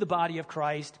into the body of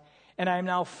Christ, and I am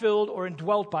now filled or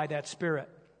indwelt by that Spirit.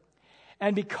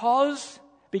 And because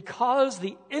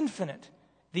the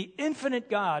infinite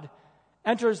God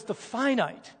enters the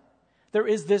finite, there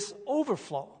is this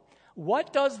overflow.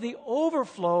 What does the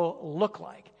overflow look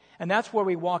like? And that's where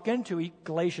we walk into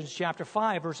Galatians chapter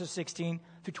 5, verses 16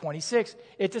 through 26.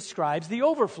 It describes the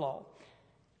overflow.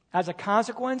 As a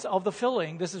consequence of the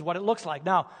filling, this is what it looks like.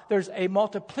 Now, there's a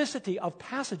multiplicity of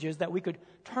passages that we could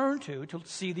turn to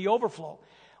see the overflow.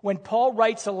 When Paul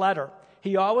writes a letter,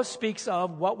 he always speaks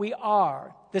of what we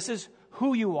are. This is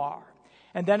who you are.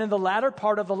 And then in the latter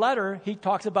part of the letter, he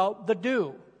talks about the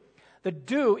do. The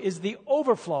do is the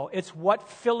overflow. It's what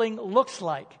filling looks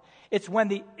like. It's when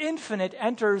the infinite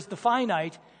enters the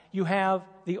finite, you have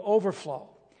the overflow.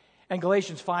 And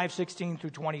Galatians 5:16 through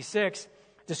 26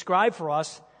 describe for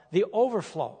us the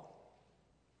overflow.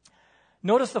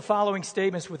 Notice the following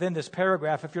statements within this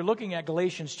paragraph. If you're looking at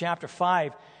Galatians chapter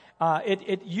 5,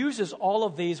 it uses all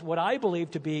of these, what I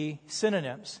believe to be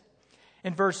synonyms.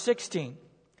 In verse 16,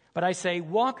 but I say,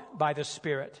 walk by the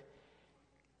Spirit.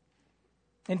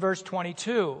 In verse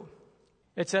 22,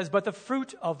 it says, but the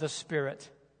fruit of the Spirit.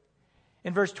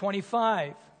 In verse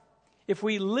 25, if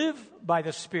we live by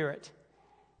the Spirit.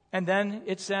 And then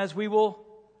it says we will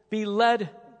be led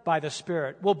by the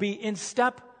Spirit. We'll be in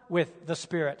step with the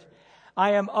Spirit.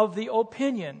 I am of the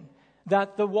opinion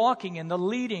that the walking and the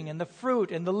leading and the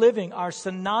fruit and the living are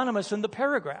synonymous in the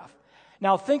paragraph.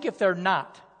 Now think if they're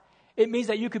not. It means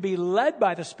that you could be led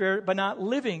by the Spirit but not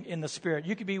living in the Spirit.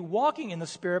 You could be walking in the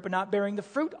Spirit but not bearing the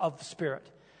fruit of the Spirit.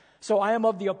 So I am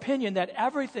of the opinion that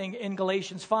everything in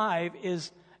Galatians 5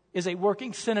 is a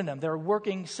working synonym. They're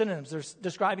working synonyms. They're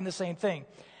describing the same thing.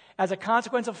 As a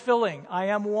consequence of filling, I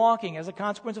am walking. As a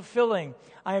consequence of filling,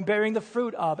 I am bearing the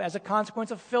fruit of. As a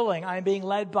consequence of filling, I am being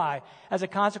led by. As a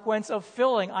consequence of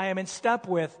filling, I am in step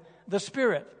with the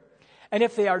Spirit. And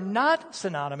if they are not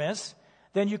synonymous,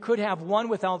 then you could have one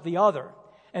without the other.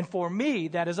 And for me,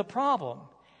 that is a problem.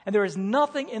 And there is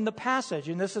nothing in the passage,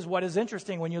 and this is what is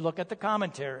interesting when you look at the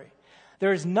commentary.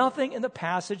 There is nothing in the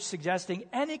passage suggesting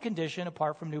any condition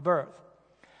apart from new birth.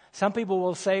 Some people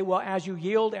will say, well, as you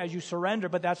yield, as you surrender,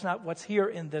 but that's not what's here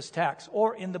in this text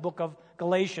or in the book of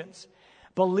Galatians.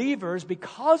 Believers,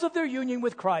 because of their union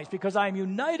with Christ, because I am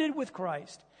united with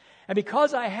Christ, and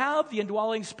because I have the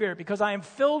indwelling Spirit, because I am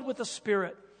filled with the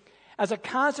Spirit, as a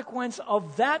consequence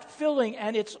of that filling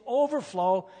and its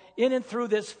overflow in and through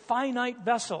this finite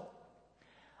vessel,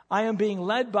 I am being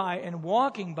led by and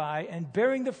walking by and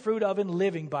bearing the fruit of and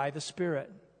living by the Spirit.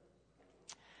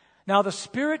 Now, the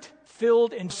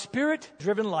Spirit-filled and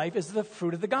Spirit-driven life is the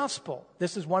fruit of the gospel.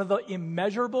 This is one of the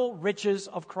immeasurable riches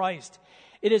of Christ.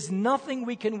 It is nothing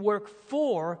we can work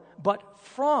for, but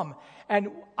from. And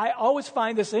I always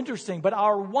find this interesting, but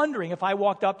are wondering, if I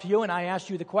walked up to you and I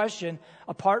asked you the question,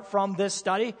 apart from this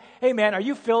study, hey man, are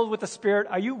you filled with the Spirit?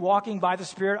 Are you walking by the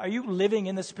Spirit? Are you living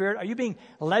in the Spirit? Are you being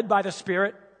led by the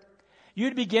Spirit?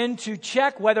 You'd begin to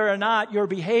check whether or not your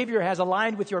behavior has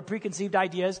aligned with your preconceived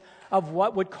ideas of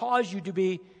what would cause you to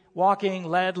be walking,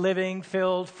 led, living,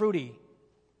 filled, fruity.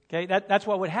 Okay, that's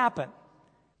what would happen.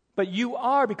 But you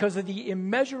are, because of the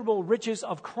immeasurable riches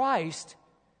of Christ,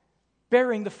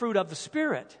 bearing the fruit of the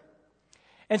Spirit.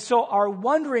 And so our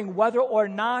wondering whether or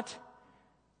not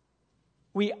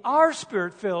we are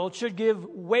Spirit-filled should give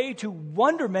way to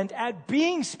wonderment at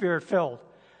being Spirit-filled.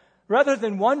 Rather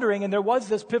than wondering, and there was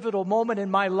this pivotal moment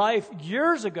in my life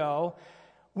years ago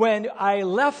when I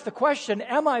left the question,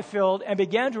 am I filled, and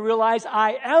began to realize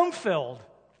I am filled.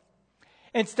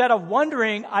 Instead of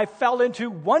wondering, I fell into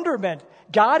wonderment.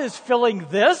 God is filling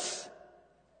this?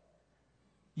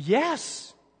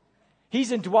 Yes.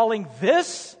 He's indwelling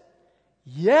this?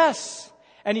 Yes.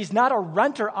 And He's not a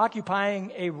renter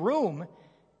occupying a room.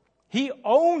 He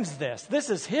owns this. This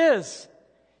is His.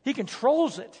 He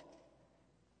controls it.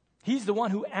 He's the one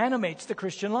who animates the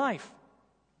Christian life.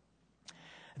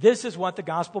 This is what the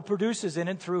gospel produces in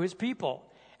and through His people.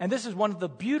 And this is one of the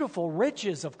beautiful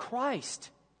riches of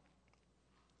Christ.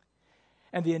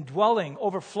 And the indwelling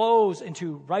overflows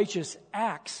into righteous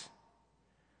acts.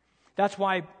 That's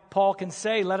why Paul can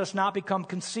say, let us not become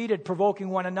conceited, provoking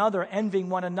one another, envying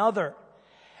one another.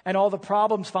 And all the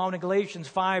problems found in Galatians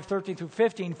 5:13 through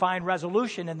 15 find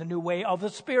resolution in the new way of the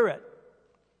Spirit.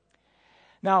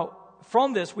 Now,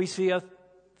 from this, we see a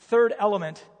third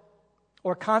element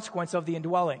or consequence of the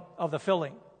indwelling, of the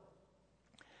filling.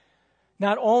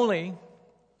 Not only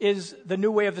is the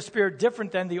new way of the Spirit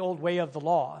different than the old way of the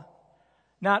law,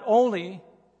 not only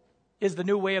is the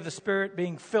new way of the Spirit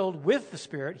being filled with the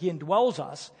Spirit, He indwells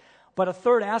us, but a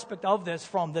third aspect of this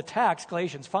from the text,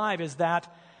 Galatians 5, is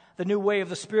that the new way of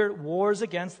the Spirit wars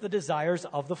against the desires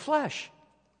of the flesh.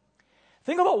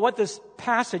 Think about what this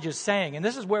passage is saying, and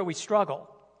this is where we struggle.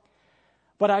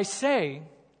 But I say,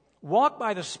 walk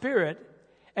by the Spirit,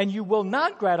 and you will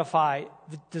not gratify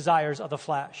the desires of the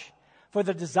flesh. For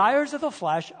the desires of the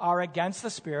flesh are against the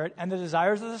Spirit, and the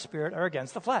desires of the Spirit are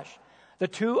against the flesh. The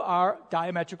two are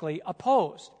diametrically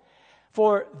opposed.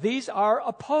 For these are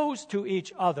opposed to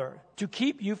each other, to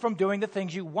keep you from doing the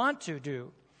things you want to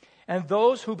do. And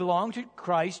those who belong to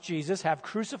Christ Jesus have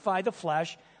crucified the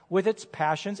flesh with its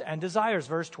passions and desires.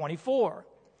 Verse 24.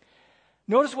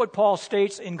 Notice what Paul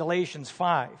states in Galatians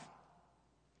 5.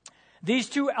 These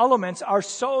two elements are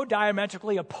so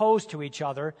diametrically opposed to each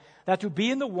other that to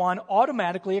be in the one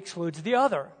automatically excludes the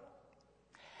other.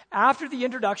 After the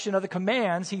introduction of the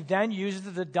commands, he then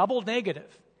uses the double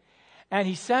negative. And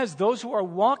he says those who are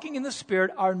walking in the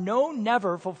Spirit are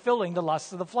never fulfilling the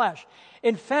lusts of the flesh.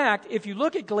 In fact, if you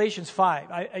look at Galatians 5,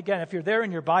 again, if you're there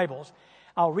in your Bibles,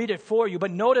 I'll read it for you.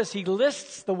 But notice he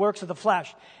lists the works of the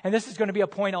flesh. And this is going to be a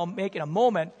point I'll make in a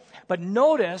moment. But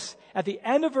notice at the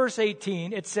end of verse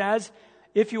 18, it says,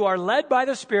 if you are led by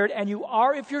the Spirit, and you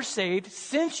are if you're saved,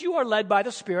 since you are led by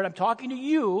the Spirit, I'm talking to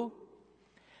you,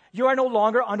 you are no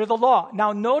longer under the law.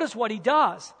 Now notice what he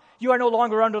does. You are no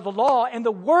longer under the law, and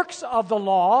the works of the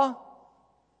law,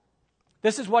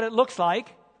 this is what it looks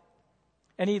like.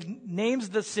 And he names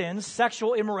the sins: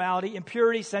 sexual immorality,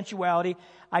 impurity, sensuality,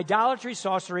 idolatry,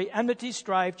 sorcery, enmity,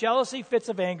 strife, jealousy, fits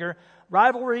of anger,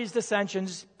 rivalries,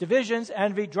 dissensions, divisions,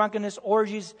 envy, drunkenness,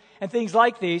 orgies, and things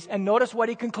like these. And notice what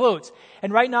he concludes.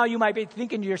 And right now you might be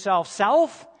thinking to yourself,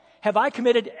 self, have I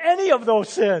committed any of those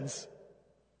sins?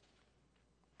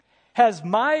 Has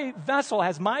my vessel,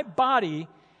 has my body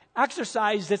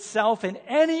exercised itself in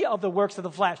any of the works of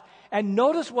the flesh? And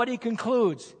notice what he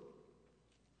concludes.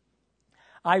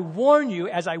 I warn you,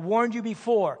 as I warned you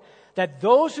before, that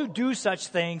those who do such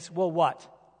things will what?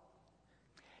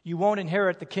 You won't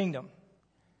inherit the kingdom.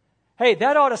 Hey,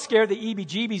 that ought to scare the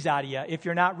EBGBs out of you if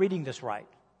you're not reading this right.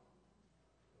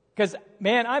 Because,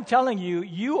 man, I'm telling you,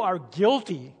 you are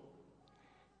guilty.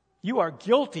 You are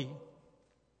guilty.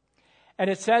 And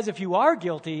it says if you are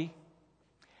guilty,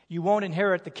 you won't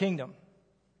inherit the kingdom.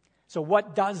 So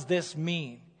what does this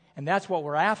mean? And that's what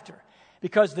we're after.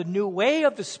 Because the new way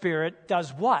of the Spirit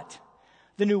does what?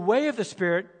 The new way of the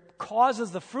Spirit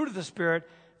causes the fruit of the Spirit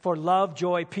for love,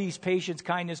 joy, peace, patience,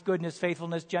 kindness, goodness,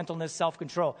 faithfulness, gentleness,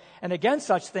 self-control. And against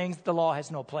such things, the law has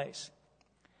no place.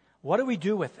 What do we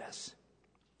do with this?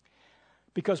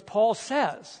 Because Paul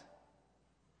says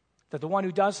that the one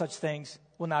who does such things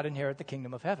will not inherit the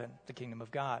kingdom of heaven, the kingdom of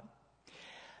God.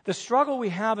 The struggle we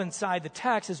have inside the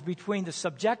text is between the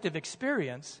subjective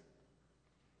experience,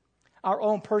 our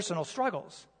own personal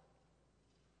struggles,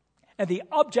 and the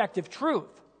objective truth,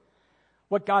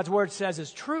 what God's Word says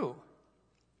is true.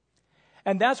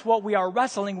 And that's what we are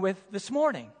wrestling with this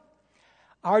morning.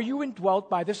 Are you indwelt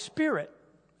by the Spirit?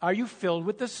 Are you filled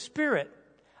with the Spirit?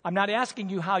 I'm not asking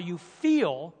you how you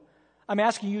feel. I'm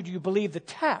asking you, do you believe the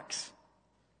text?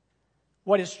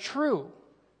 What is true?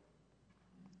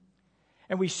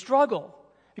 And we struggle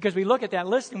because we look at that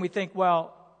list and we think,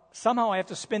 well, somehow I have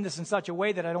to spin this in such a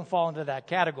way that I don't fall into that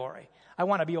category. I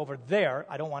want to be over there.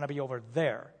 I don't want to be over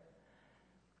there.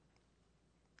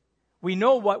 We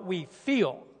know what we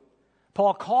feel.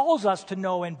 Paul calls us to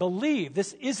know and believe.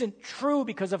 This isn't true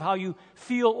because of how you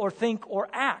feel or think or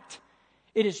act.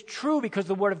 It is true because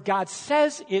the Word of God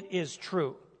says it is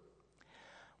true.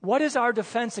 What is our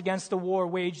defense against the war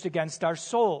waged against our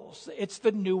souls? It's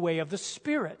the new way of the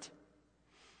Spirit.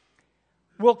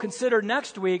 We'll consider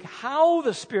next week how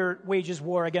the Spirit wages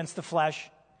war against the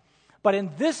flesh. But in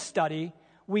this study,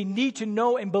 we need to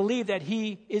know and believe that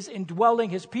He is indwelling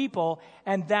His people,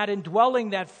 and that indwelling,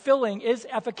 that filling is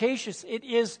efficacious. It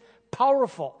is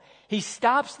powerful. He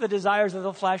stops the desires of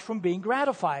the flesh from being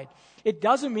gratified. It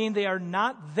doesn't mean they are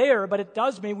not there, but it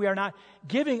does mean we are not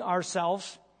giving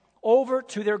ourselves over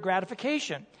to their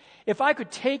gratification. If I could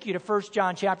take you to 1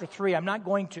 John chapter 3, I'm not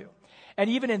going to. And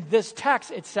even in this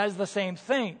text, it says the same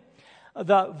thing.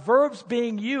 The verbs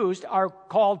being used are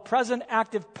called present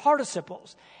active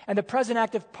participles. And the present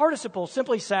active participle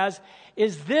simply says,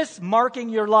 is this marking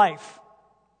your life?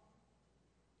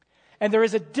 And there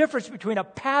is a difference between a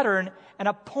pattern and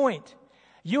a point.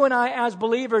 You and I as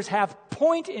believers have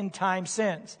point-in-time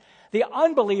sins. The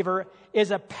unbeliever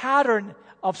is a pattern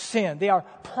of sin. They are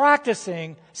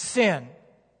practicing sin.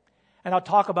 And I'll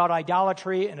talk about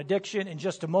idolatry and addiction in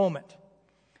just a moment.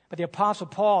 But the Apostle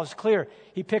Paul is clear.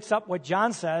 He picks up what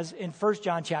John says in 1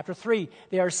 John chapter 3.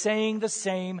 They are saying the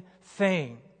same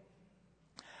thing.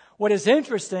 What is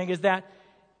interesting is that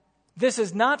this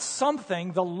is not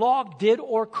something the law did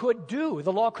or could do.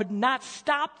 The law could not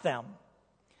stop them.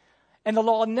 And the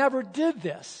law never did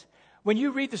this. When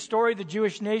you read the story of the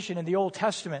Jewish nation in the Old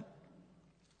Testament,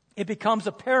 it becomes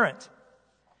apparent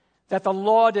that the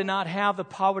law did not have the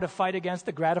power to fight against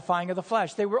the gratifying of the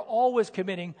flesh. They were always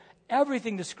committing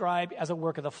everything described as a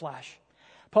work of the flesh.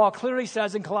 Paul clearly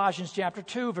says in Colossians chapter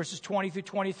 2, verses 20 through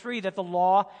 23, that the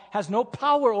law has no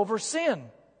power over sin.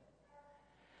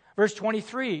 Verse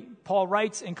 23, Paul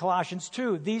writes in Colossians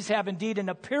 2, these have indeed an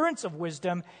appearance of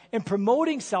wisdom in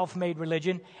promoting self-made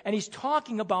religion, and he's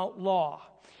talking about law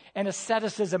and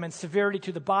asceticism and severity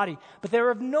to the body, but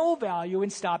they're of no value in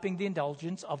stopping the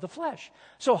indulgence of the flesh.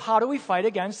 So how do we fight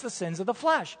against the sins of the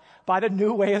flesh? By the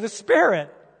new way of the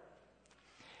Spirit.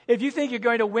 If you think you're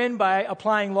going to win by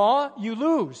applying law, you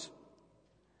lose.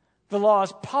 The law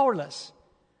is powerless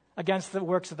against the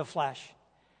works of the flesh.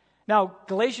 Now,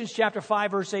 Galatians chapter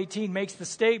 5, verse 18 makes the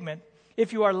statement,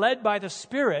 if you are led by the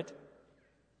Spirit,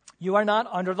 you are not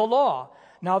under the law.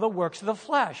 Now the works of the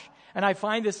flesh. And I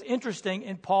find this interesting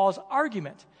in Paul's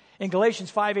argument. In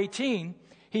Galatians 5:18,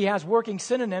 he has working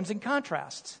synonyms and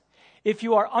contrasts. If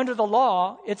you are under the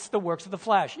law, it's the works of the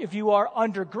flesh. If you are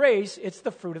under grace, it's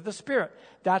the fruit of the Spirit.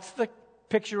 That's the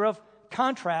picture of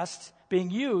contrasts being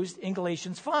used in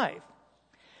Galatians 5.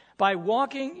 By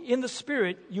walking in the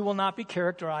Spirit, you will not be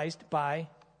characterized by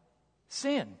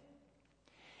sin.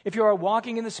 If you are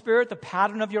walking in the Spirit, the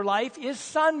pattern of your life is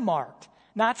sun-marked,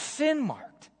 not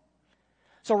sin-marked.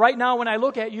 So right now when I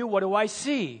look at you, what do I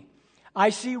see? I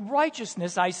see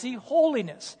righteousness. I see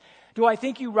holiness. Do I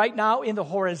think you right now in the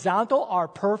horizontal are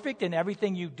perfect in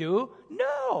everything you do?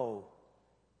 No.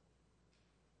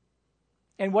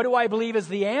 And what do I believe is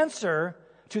the answer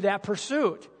to that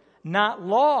pursuit? Not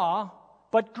law,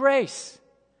 but grace.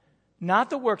 Not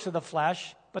the works of the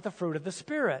flesh, but the fruit of the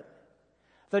Spirit.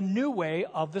 The new way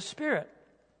of the Spirit.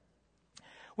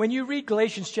 When you read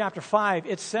Galatians chapter 5,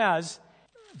 it says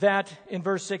that in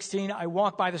verse 16, I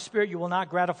walk by the Spirit, you will not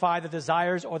gratify the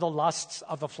desires or the lusts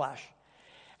of the flesh.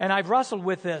 And I've wrestled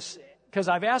with this because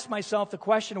I've asked myself the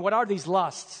question, what are these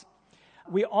lusts?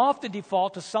 We often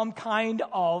default to some kind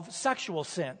of sexual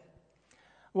sin.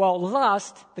 Well,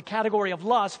 lust, the category of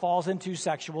lust falls into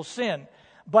sexual sin.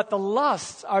 But the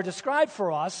lusts are described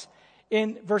for us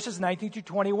in verses 19 to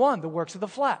 21, the works of the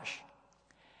flesh.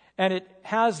 And it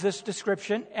has this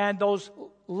description, and those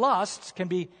lusts can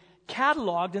be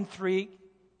cataloged in three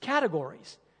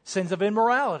categories. Sins of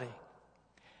immorality,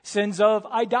 sins of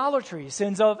idolatry,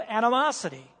 sins of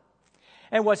animosity.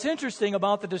 And what's interesting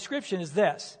about the description is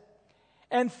this.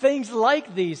 And things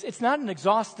like these, it's not an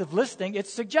exhaustive listing,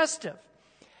 it's suggestive.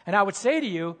 And I would say to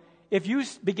you, if you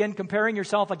begin comparing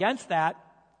yourself against that,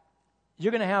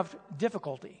 you're going to have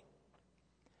difficulty.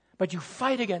 But you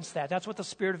fight against that. That's what the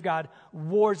Spirit of God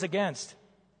wars against.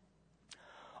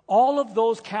 All of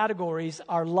those categories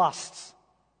are lusts.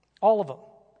 All of them.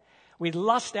 We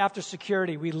lust after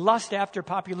security. We lust after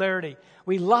popularity.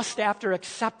 We lust after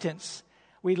acceptance.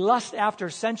 We lust after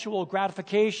sensual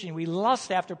gratification. We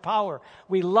lust after power.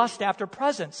 We lust after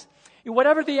presence.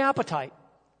 Whatever the appetite.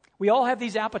 We all have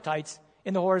these appetites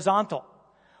in the horizontal.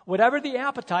 Whatever the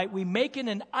appetite, we make it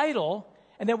an idol,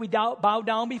 and then we bow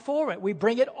down before it. We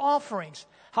bring it offerings.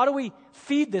 How do we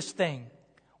feed this thing?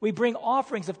 We bring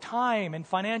offerings of time and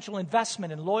financial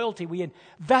investment and loyalty. We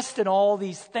invest in all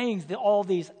these things, all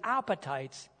these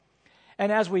appetites.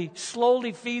 And as we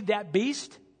slowly feed that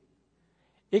beast,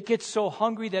 it gets so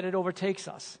hungry that it overtakes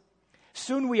us.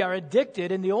 Soon we are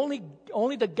addicted, and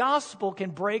only the gospel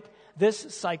can break this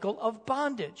cycle of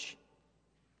bondage.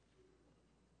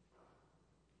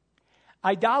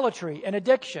 Idolatry and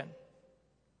addiction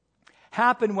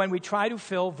happen when we try to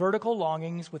fill vertical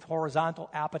longings with horizontal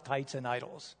appetites and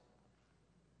idols.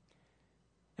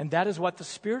 And that is what the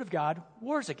Spirit of God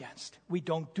wars against. We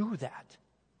don't do that.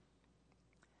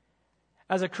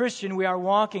 As a Christian, we are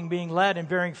walking, being led, and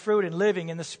bearing fruit and living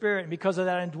in the Spirit. And because of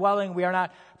that indwelling, we are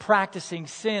not practicing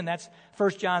sin. That's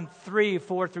 1 John 3,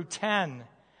 4 through 10.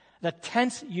 The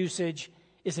tense usage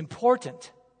is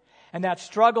important. And that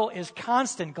struggle is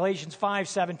constant. Galatians 5,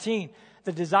 17.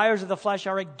 The desires of the flesh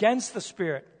are against the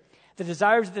Spirit. The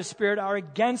desires of the Spirit are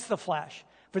against the flesh.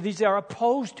 For these are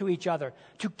opposed to each other,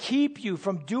 to keep you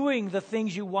from doing the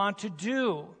things you want to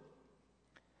do.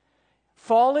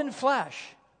 Fallen flesh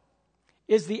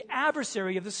is the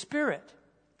adversary of the Spirit.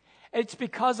 It's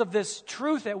because of this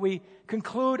truth that we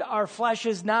conclude our flesh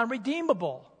is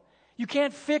non-redeemable. You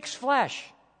can't fix flesh.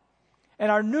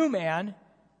 And our new man,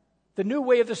 the new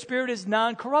way of the Spirit, is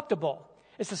non-corruptible.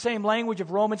 It's the same language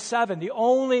of Romans 7. The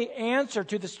only answer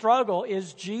to the struggle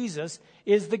is Jesus,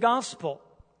 is the gospel.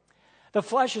 The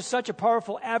flesh is such a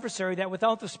powerful adversary that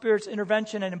without the Spirit's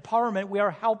intervention and empowerment, we are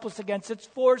helpless against its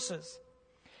forces.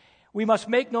 We must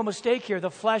make no mistake here. The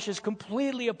flesh is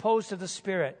completely opposed to the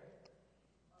Spirit.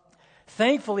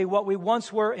 Thankfully, what we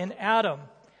once were in Adam,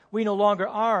 we no longer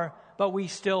are, but we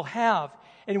still have.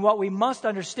 And what we must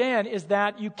understand is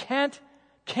that you can't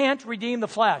redeem the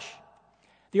flesh.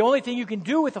 The only thing you can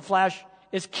do with the flesh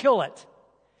is kill it.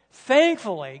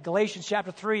 Thankfully, Galatians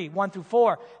chapter 3, 1 through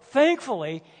 4,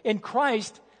 thankfully, in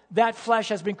Christ, that flesh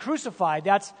has been crucified.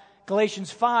 That's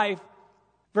Galatians 5,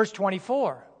 verse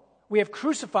 24. We have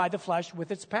crucified the flesh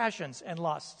with its passions and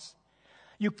lusts.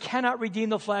 You cannot redeem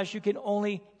the flesh. You can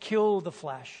only kill the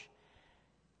flesh.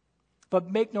 But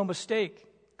make no mistake,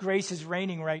 grace is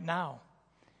reigning right now.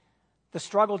 The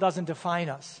struggle doesn't define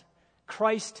us.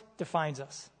 Christ defines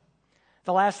us.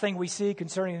 The last thing we see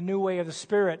concerning the new way of the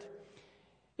Spirit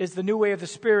is the new way of the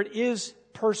Spirit is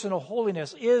personal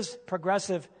holiness, is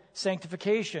progressive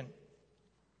sanctification.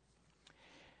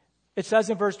 It says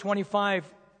in verse 25,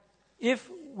 if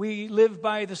we live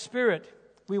by the Spirit,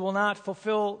 we will not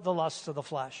fulfill the lusts of the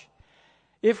flesh.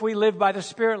 If we live by the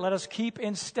Spirit, let us keep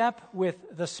in step with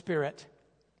the Spirit.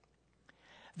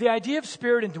 The idea of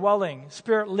Spirit indwelling,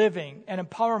 Spirit living, and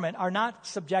empowerment are not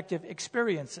subjective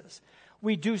experiences.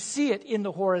 We do see it in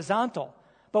the horizontal,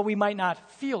 but we might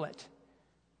not feel it.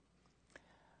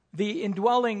 The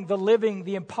indwelling, the living,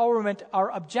 the empowerment are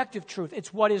objective truth.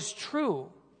 It's what is true.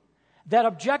 That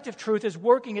objective truth is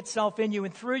working itself in you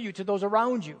and through you to those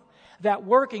around you. That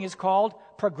working is called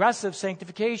progressive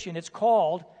sanctification. It's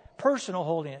called personal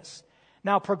holiness.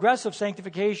 Now, progressive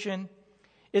sanctification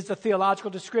is the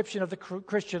theological description of the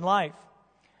Christian life,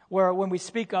 where when we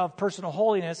speak of personal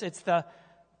holiness, it's the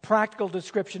practical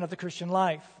description of the Christian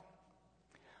life.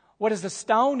 What is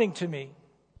astounding to me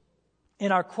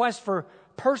in our quest for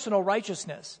personal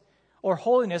righteousness or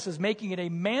holiness is making it a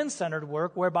man-centered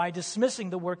work, whereby dismissing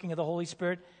the working of the Holy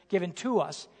Spirit given to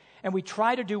us, and we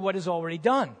try to do what is already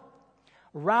done.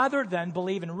 Rather than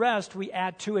believe and rest, we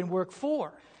add to and work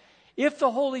for. If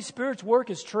the Holy Spirit's work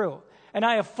is true, and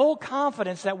I have full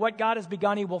confidence that what God has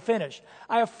begun, He will finish.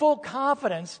 I have full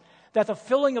confidence that the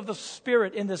filling of the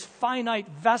Spirit in this finite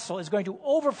vessel is going to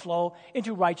overflow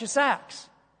into righteous acts.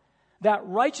 That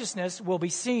righteousness will be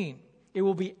seen. It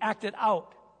will be acted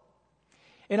out.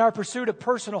 In our pursuit of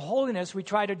personal holiness, we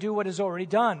try to do what is already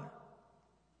done.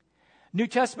 New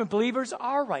Testament believers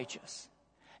are righteous,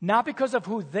 not because of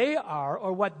who they are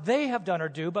or what they have done or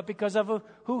do, but because of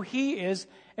who He is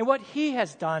and what He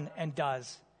has done and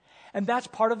does. And that's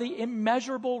part of the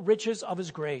immeasurable riches of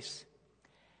His grace.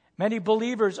 Many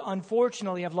believers,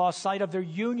 unfortunately, have lost sight of their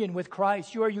union with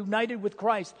Christ. You are united with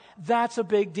Christ. That's a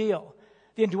big deal.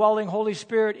 The indwelling Holy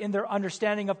Spirit in their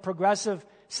understanding of progressive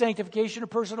sanctification of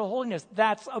personal holiness,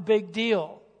 that's a big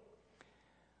deal.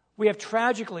 We have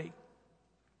tragically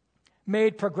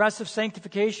made progressive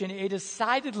sanctification a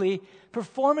decidedly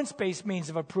performance-based means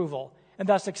of approval and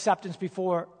thus acceptance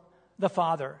before the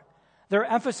Father. Their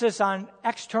emphasis on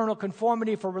external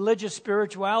conformity for religious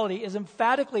spirituality is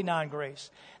emphatically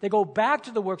non-grace. They go back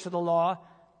to the works of the law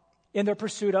in their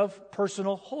pursuit of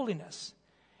personal holiness.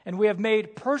 And we have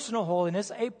made personal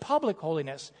holiness a public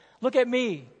holiness. Look at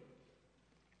me.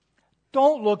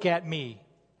 Don't look at me.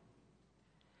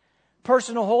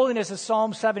 Personal holiness is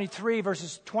Psalm 73,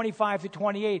 verses 25 to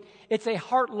 28. It's a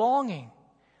heart longing.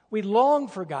 We long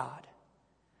for God.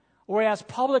 Whereas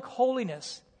public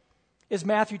holiness is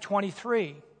Matthew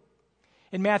 23.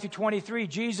 In Matthew 23,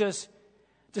 Jesus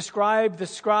described the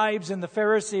scribes and the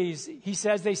Pharisees. He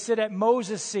says they sit at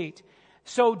Moses' seat.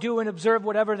 So do and observe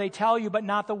whatever they tell you, but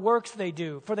not the works they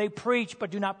do. For they preach, but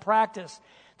do not practice.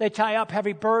 They tie up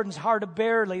heavy burdens, hard to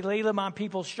bear. They lay them on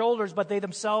people's shoulders, but they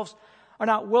themselves are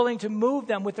not willing to move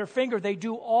them with their finger. They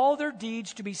do all their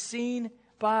deeds to be seen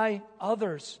by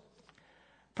others.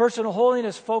 Personal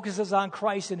holiness focuses on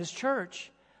Christ and His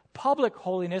church. Public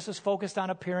holiness is focused on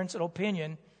appearance and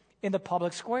opinion in the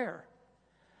public square.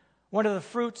 One of the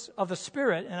fruits of the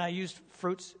Spirit, and I used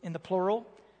fruits in the plural,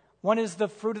 one is the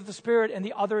fruit of the Spirit and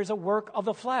the other is a work of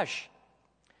the flesh.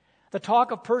 The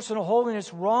talk of personal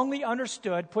holiness, wrongly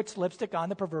understood, puts lipstick on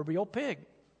the proverbial pig.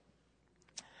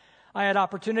 I had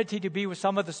opportunity to be with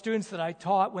some of the students that I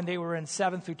taught when they were in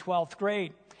 7th through 12th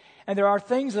grade. And there are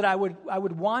things that I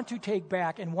would want to take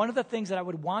back. And one of the things that I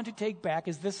would want to take back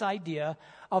is this idea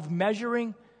of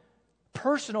measuring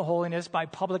personal holiness by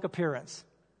public appearance.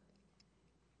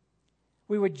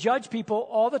 We would judge people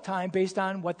all the time based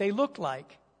on what they looked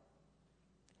like.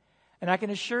 And I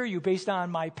can assure you, based on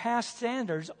my past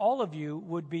standards, all of you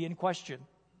would be in question.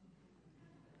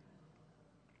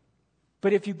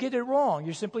 But if you get it wrong,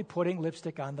 you're simply putting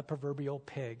lipstick on the proverbial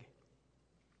pig.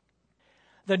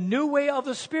 The new way of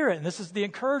the Spirit, and this is the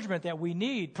encouragement that we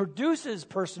need, produces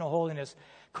personal holiness,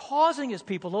 causing His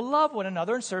people to love one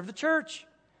another and serve the church.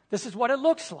 This is what it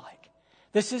looks like.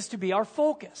 This is to be our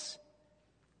focus.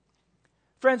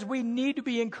 Friends, we need to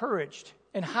be encouraged.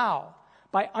 And how?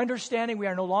 By understanding we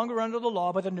are no longer under the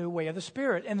law, but the new way of the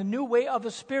Spirit. And the new way of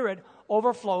the Spirit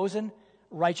overflows in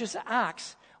righteous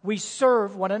acts. We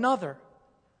serve one another.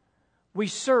 We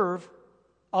serve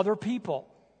other people.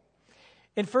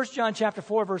 In 1 John chapter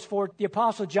 4, verse 4, the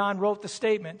Apostle John wrote the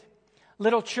statement,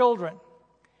 "Little children,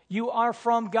 you are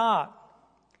from God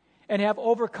and have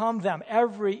overcome them,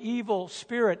 every evil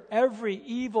spirit, every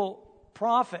evil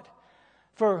prophet.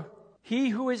 For he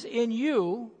who is in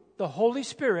you, the Holy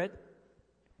Spirit,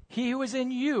 he who is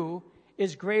in you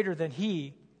is greater than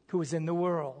he who is in the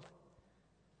world."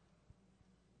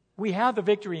 We have the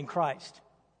victory in Christ.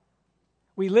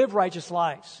 We live righteous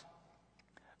lives.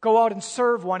 Go out and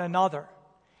serve one another.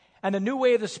 And the new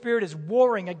way of the Spirit is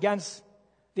warring against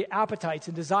the appetites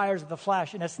and desires of the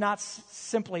flesh. And it's not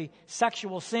simply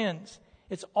sexual sins.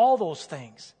 It's all those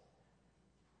things.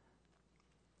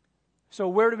 So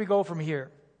where do we go from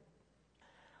here?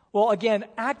 Well, again,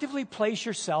 actively place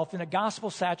yourself in a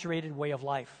gospel-saturated way of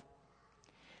life.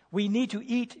 We need to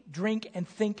eat, drink, and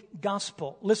think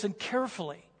gospel. Listen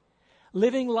carefully.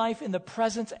 Living life in the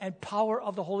presence and power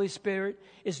of the Holy Spirit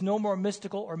is no more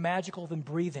mystical or magical than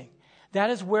breathing. That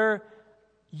is where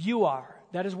you are.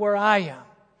 That is where I am.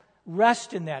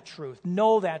 Rest in that truth.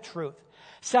 Know that truth.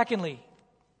 Secondly,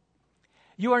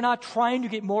 you are not trying to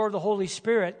get more of the Holy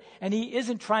Spirit, and He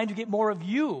isn't trying to get more of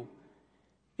you.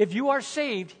 If you are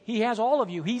saved, He has all of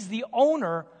you. He's the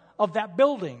owner of that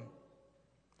building.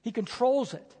 He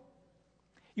controls it.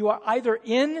 You are either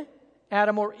in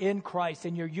Adam or in Christ,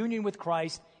 and your union with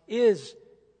Christ is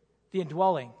the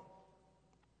indwelling.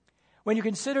 When you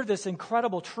consider this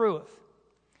incredible truth,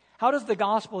 how does the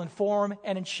gospel inform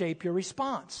and shape your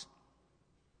response?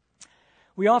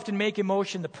 We often make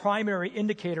emotion the primary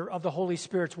indicator of the Holy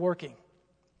Spirit's working.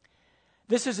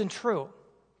 This isn't true.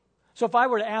 So if I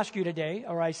were to ask you today,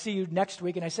 or I see you next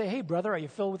week, and I say, "Hey, brother, are you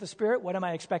filled with the Spirit?" What am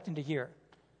I expecting to hear?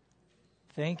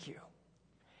 Thank you.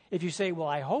 If you say, "Well,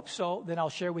 I hope so," then I'll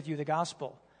share with you the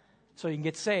gospel so you can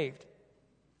get saved.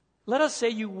 Let us say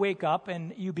you wake up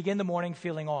and you begin the morning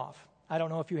feeling off. I don't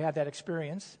know if you have that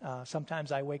experience.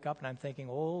 Sometimes I wake up and I'm thinking,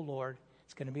 "Oh, Lord,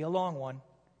 it's going to be a long one."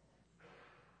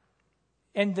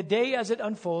 And the day as it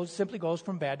unfolds simply goes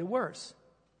from bad to worse.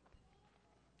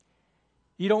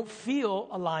 You don't feel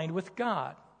aligned with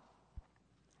God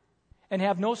and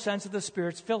have no sense of the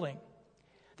Spirit's filling.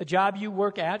 The job you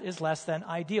work at is less than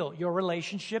ideal. Your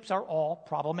relationships are all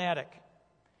problematic.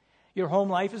 Your home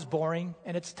life is boring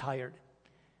and it's tired.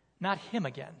 Not Him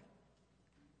again.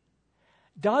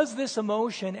 Does this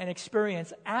emotion and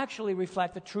experience actually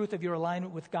reflect the truth of your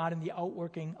alignment with God and the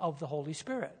outworking of the Holy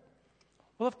Spirit?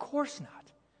 Well, of course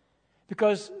not.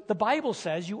 Because the Bible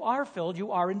says you are filled,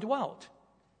 you are indwelt.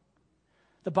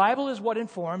 The Bible is what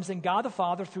informs, and God the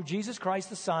Father, through Jesus Christ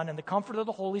the Son, and the comfort of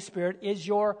the Holy Spirit is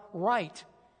your right,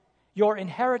 your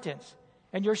inheritance,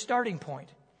 and your starting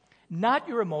point, not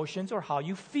your emotions or how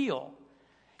you feel.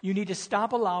 You need to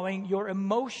stop allowing your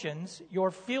emotions,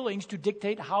 your feelings, to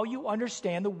dictate how you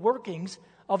understand the workings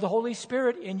of the Holy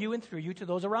Spirit in you and through you to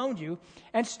those around you,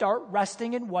 and start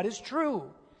resting in what is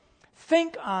true.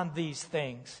 Think on these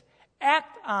things.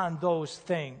 Act on those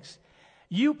things.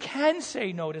 You can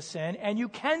say no to sin, and you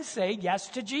can say yes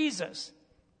to Jesus.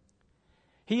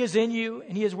 He is in you,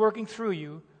 and He is working through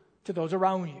you to those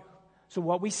around you. So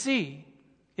what we see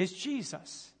is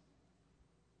Jesus.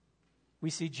 We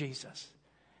see Jesus.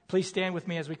 Please stand with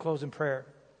me as we close in prayer.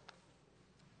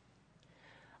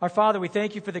 Our Father, we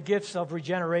thank You for the gifts of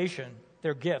regeneration.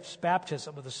 They're gifts,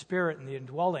 baptism of the Spirit and the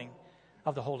indwelling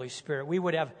of the Holy Spirit. We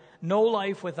would have no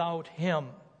life without Him.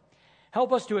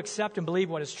 Help us to accept and believe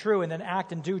what is true and then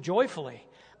act and do joyfully.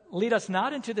 Lead us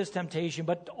not into this temptation,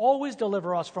 but always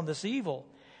deliver us from this evil.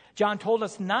 John told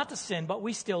us not to sin, but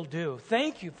we still do.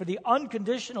 Thank You for the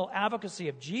unconditional advocacy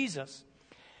of Jesus.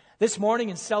 This morning,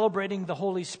 in celebrating the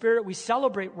Holy Spirit, we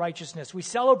celebrate righteousness, we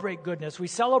celebrate goodness, we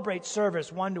celebrate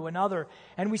service one to another,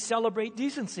 and we celebrate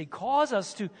decency. Cause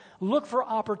us to look for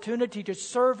opportunity to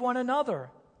serve one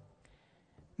another.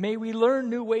 May we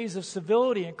learn new ways of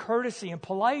civility and courtesy and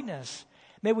politeness.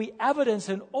 May we evidence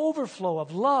an overflow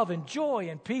of love and joy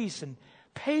and peace and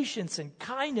patience and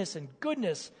kindness and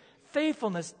goodness,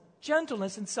 faithfulness,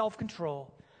 gentleness, and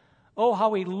self-control. Oh, how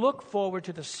we look forward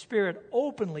to the Spirit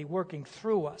openly working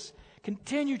through us.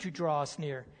 Continue to draw us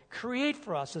near. Create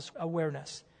for us this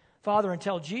awareness. Father,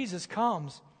 until Jesus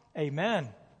comes, amen.